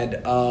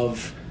head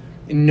of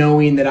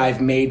knowing that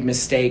I've made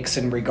mistakes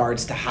in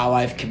regards to how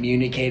I've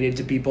communicated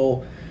to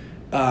people.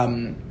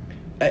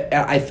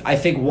 I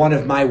think one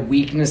of my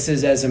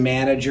weaknesses as a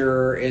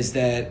manager is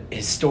that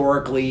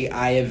historically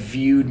I have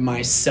viewed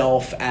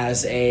myself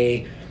as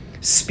a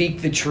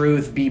speak the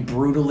truth, be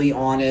brutally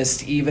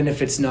honest, even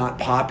if it's not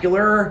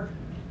popular.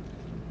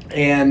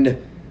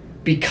 And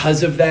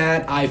because of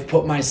that, I've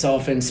put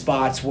myself in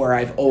spots where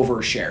I've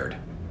overshared.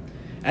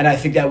 And I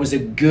think that was a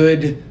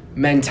good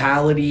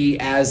mentality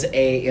as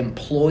a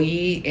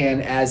employee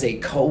and as a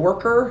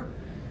coworker.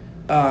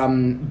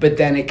 But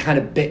then it kind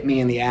of bit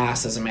me in the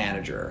ass as a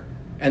manager.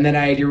 And then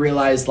I had to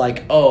realize,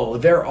 like, oh,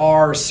 there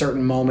are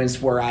certain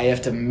moments where I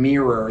have to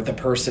mirror the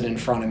person in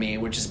front of me,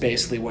 which is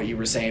basically what you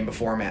were saying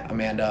before,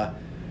 Amanda,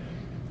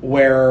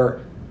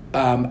 where,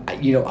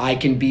 I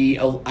can be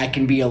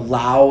a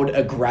loud,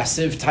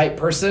 aggressive type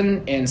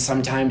person, and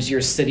sometimes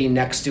you're sitting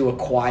next to a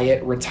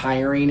quiet,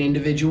 retiring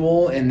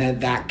individual, and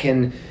that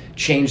can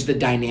change the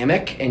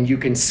dynamic, and you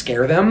can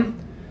scare them,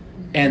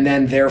 and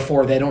then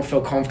therefore they don't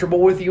feel comfortable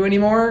with you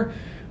anymore.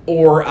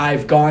 Or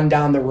I've gone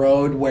down the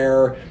road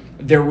where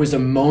there was a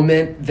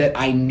moment that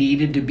I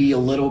needed to be a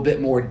little bit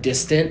more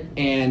distant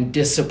and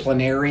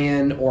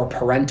disciplinarian or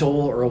parental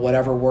or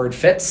whatever word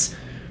fits,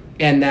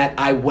 and that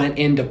I went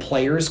into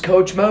players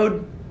coach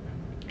mode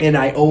and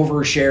I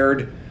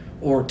overshared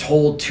or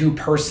told too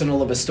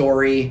personal of a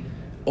story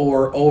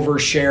or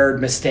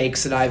overshared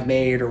mistakes that I've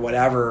made or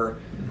whatever.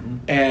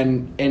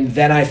 And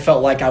then I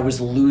felt like I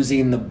was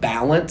losing the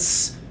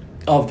balance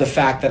of the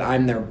fact that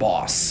I'm their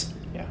boss.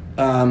 Yeah.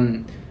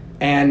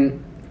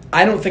 And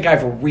I don't think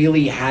I've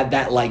really had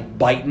that like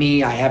bite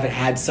me. I haven't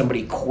had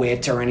somebody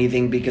quit or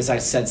anything because I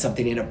said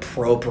something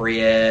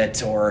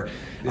inappropriate, or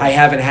I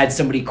haven't had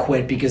somebody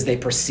quit because they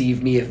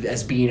perceive me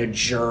as being a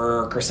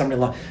jerk or something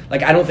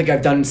like. I don't think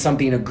I've done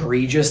something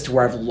egregious to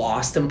where I've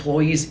lost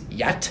employees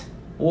yet,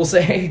 we'll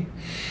say.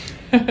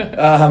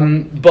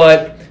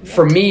 But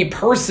for me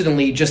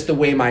personally, just the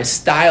way my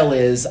style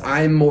is,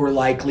 I'm more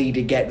likely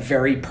to get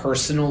very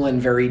personal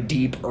and very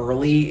deep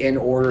early in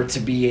order to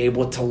be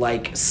able to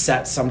like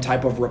set some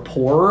type of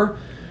rapport.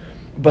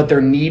 But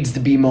there needs to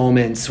be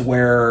moments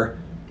where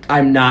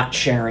I'm not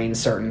sharing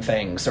certain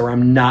things, or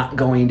I'm not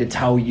going to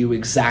tell you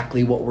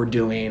exactly what we're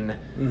doing,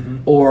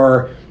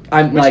 or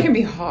I'm Which like, can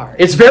be hard.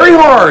 It's very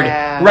hard,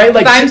 Yeah. right?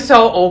 Like I'm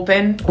so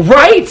open.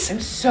 right. I'm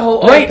so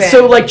open. Right,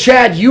 so like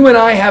Chad, you and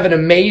I have an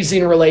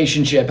amazing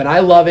relationship, and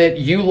I love it.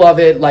 You love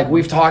it. Like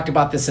we've talked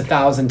about this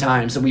 1,000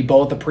 times, and we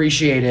both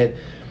appreciate it.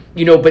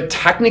 But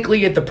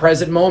technically, at the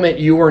present moment,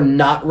 you are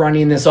not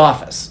running this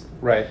office.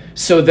 Right.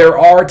 So there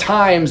are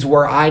times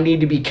where I need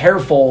to be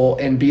careful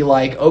and be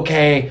like,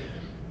 okay,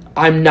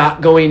 I'm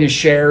not going to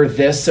share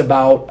this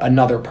about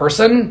another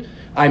person.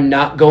 I'm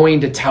not going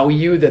to tell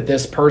you that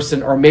this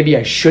person, or maybe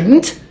I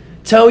shouldn't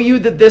tell you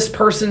that this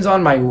person's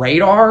on my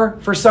radar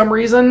for some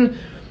reason,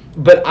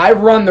 but I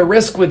run the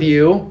risk with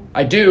you.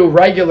 I do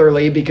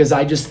regularly because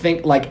I just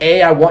think like,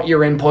 A, I want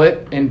your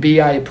input, and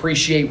B, I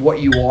appreciate what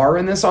you are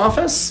in this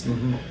office.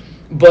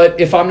 But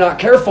if I'm not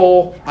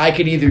careful, I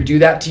could either do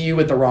that to you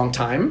at the wrong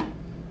time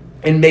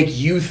and make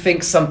you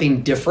think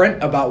something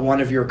different about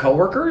one of your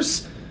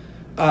coworkers.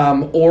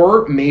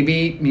 Or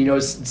maybe,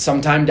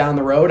 sometime down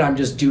the road, I'm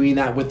just doing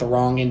that with the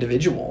wrong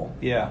individual.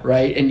 Yeah.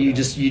 Right. And you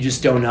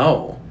just don't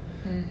know.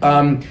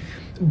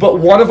 But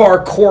one of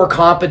our core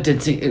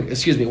competencies,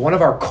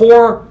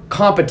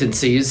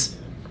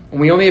 and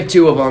we only have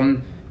 2 of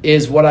them,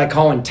 is what I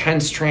call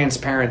intense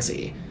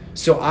transparency.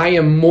 So I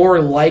am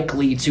more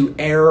likely to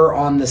err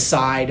on the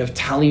side of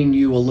telling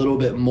you a little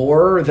bit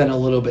more than a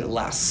little bit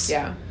less.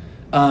 Yeah.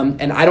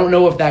 And I don't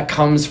know if that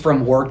comes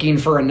from working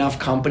for enough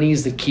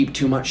companies that keep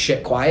too much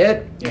shit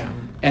quiet. Yeah.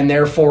 And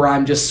therefore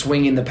I'm just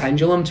swinging the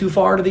pendulum too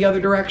far to the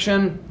other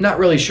direction. Not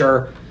really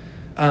sure.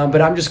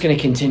 But I'm just going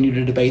to continue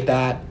to debate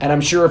that. And I'm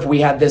sure if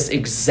we had this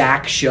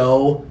exact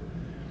show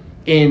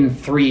in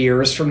 3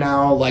 years from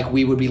now, like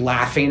we would be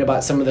laughing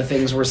about some of the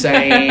things we're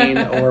saying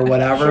or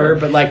whatever.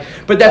 But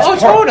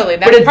that's totally.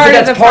 That's part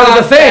of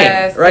the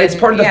thing, right? It's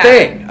part of the yeah.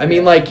 thing. I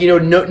mean,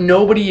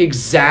 nobody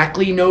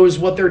exactly knows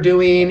what they're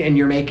doing, and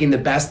you're making the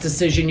best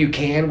decision you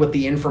can with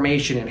the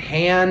information in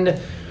hand.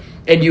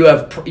 And you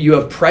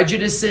have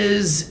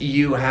prejudices,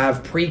 you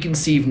have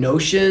preconceived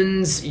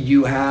notions,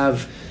 you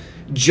have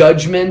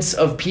judgments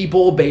of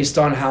people based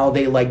on how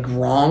they like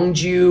wronged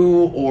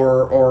you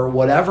or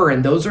whatever,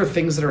 and those are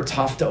things that are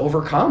tough to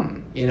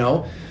overcome.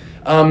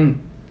 Our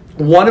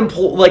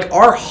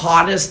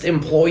hottest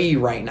employee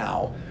right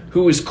now,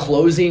 who is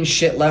closing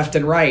shit left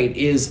and right,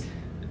 is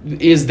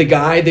the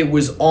guy that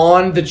was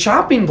on the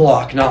chopping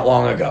block not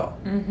long ago.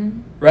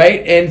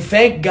 Right? And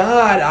thank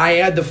God I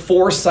had the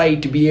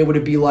foresight to be able to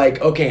be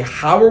like, okay,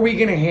 how are we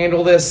going to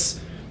handle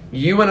this?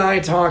 You and I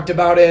talked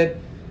about it.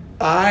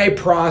 I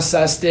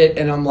processed it,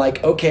 and I'm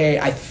like, okay,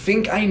 I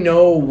think I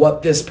know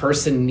what this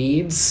person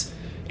needs,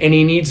 and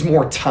he needs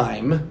more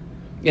time.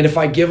 And if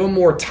I give him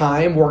more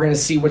time, we're going to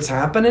see what's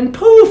happening.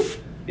 Poof!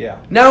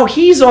 Yeah. Now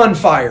he's on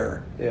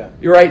fire. Yeah.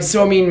 You're right.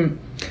 So, I mean...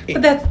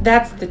 But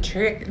that's the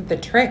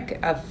trick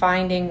of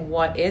finding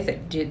what is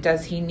it.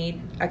 Does he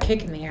need a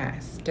kick in the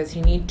ass? Does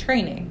he need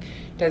training?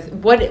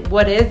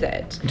 What is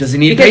it? Does he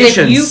need because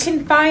patience? If you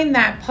can find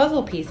that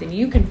puzzle piece and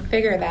you can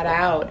figure that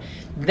out,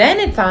 then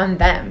it's on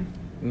them.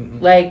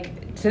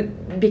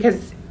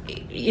 Because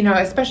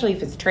especially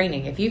if it's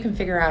training, if you can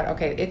figure out,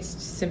 okay, it's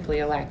simply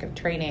a lack of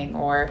training,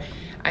 or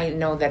I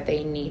know that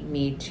they need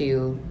me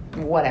to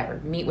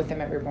meet with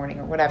them every morning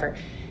or whatever.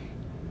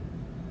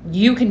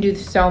 You can do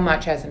so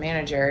much as a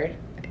manager,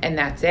 and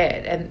that's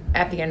it. And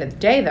at the end of the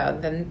day, though,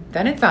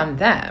 then it's on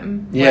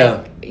them.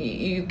 Yeah.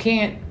 You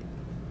can't.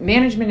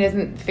 Management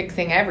isn't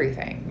fixing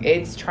everything.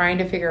 It's trying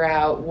to figure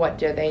out what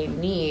do they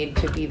need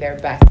to be their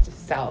best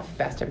self,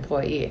 best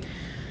employee.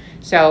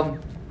 So,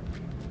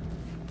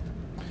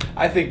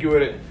 I think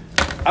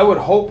I would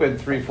hope in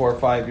 3, 4,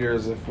 5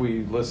 years, if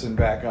we listen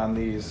back on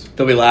these,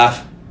 There'll be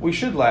laugh. we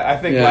should laugh. I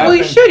think Yeah. laughing. Well,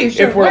 you should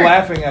If we're learn.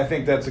 laughing, I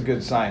think that's a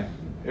good sign.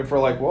 If we're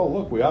like, well,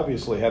 look, we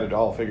obviously had it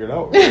all figured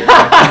out. Right.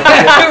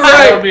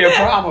 That'll be a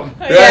problem.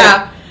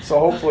 yeah. So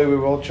hopefully we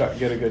will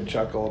get a good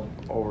chuckle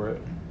over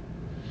it.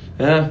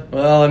 Yeah.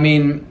 Well, I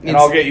mean, And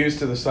I'll get used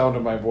to the sound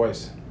of my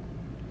voice.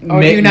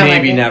 Oh, do you not like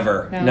maybe it?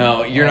 never. No.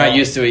 No, you're not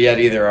used to it yet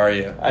either, are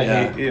you? I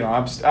hate,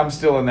 I'm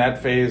still in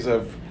that phase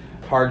of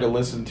hard to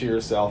listen to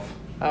yourself.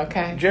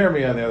 Okay.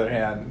 Jeremy, on the other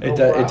hand,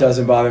 It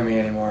doesn't bother me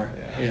anymore.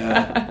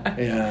 Yeah.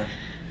 Yeah.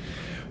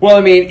 Well,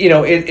 I mean,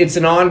 it's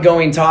an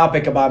ongoing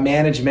topic about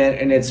management,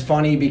 and it's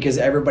funny because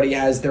everybody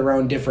has their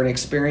own different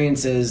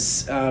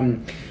experiences.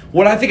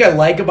 What I think I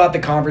like about the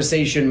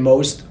conversation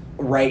most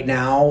right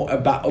now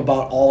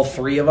about all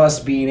three of us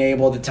being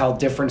able to tell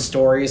different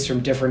stories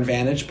from different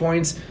vantage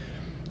points.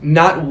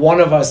 Not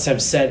one of us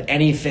have said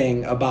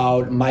anything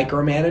about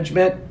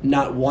micromanagement.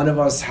 Not one of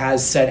us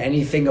has said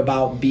anything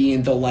about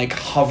being the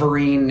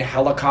hovering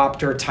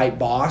helicopter type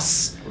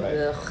boss.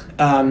 Right.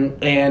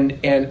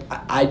 And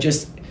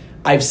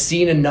I've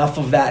seen enough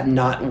of that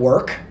not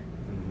work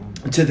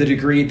to the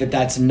degree that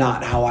that's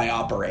not how I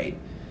operate.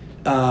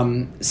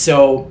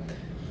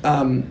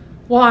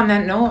 Well, on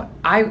that note,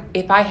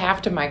 if I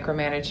have to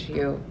micromanage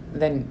you,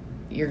 then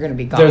you're going to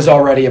be gone. There's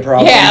already a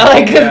problem. Yeah,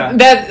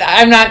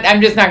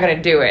 I'm just not going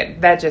to do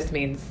it. That just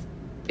means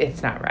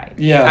it's not right.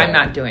 Yeah. I'm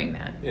not doing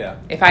that. Yeah.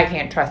 If I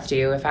can't trust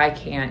you,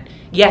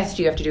 yes,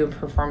 you have to do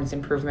performance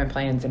improvement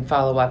plans and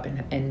follow up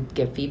and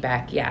give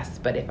feedback, yes.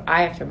 But if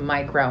I have to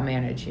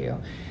micromanage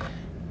you,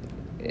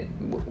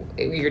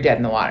 you're dead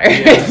in the water.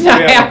 Yeah, It's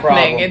not we have a happening.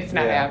 problem. It's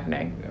not Yeah.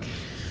 happening.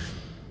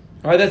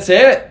 All right, that's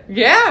it.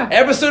 Yeah.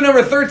 Episode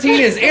number 13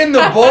 is in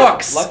the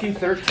books. Lucky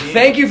 13.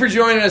 Thank you for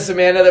joining us,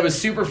 Amanda. That was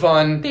super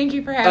fun. Thank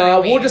you for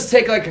having me. We'll just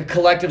take a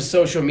collective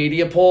social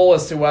media poll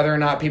as to whether or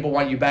not people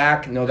want you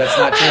back. No, that's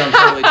not true. I'm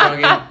totally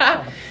joking.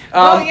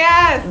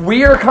 Yes.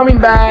 We are coming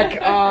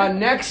back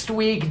next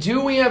week.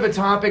 Do we have a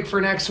topic for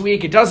next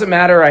week? It doesn't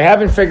matter. I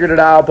haven't figured it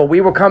out, but we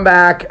will come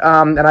back.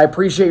 And I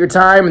appreciate your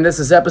time. And this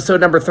is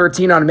episode number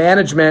 13 on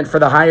management for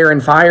the Hire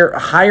and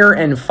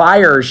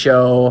Fire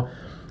show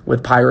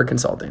with Pyra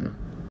Consulting.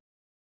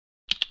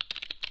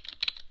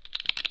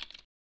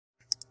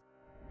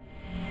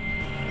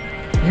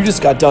 You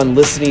just got done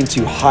listening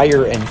to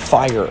Hire and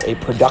Fire, a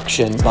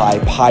production by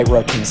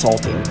Pyra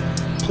Consulting.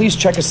 Please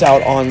check us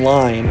out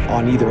online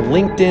on either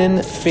LinkedIn,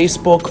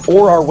 Facebook,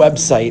 or our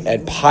website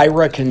at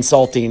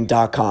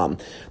pyraconsulting.com.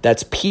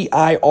 That's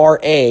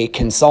PIRA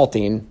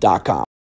consulting.com.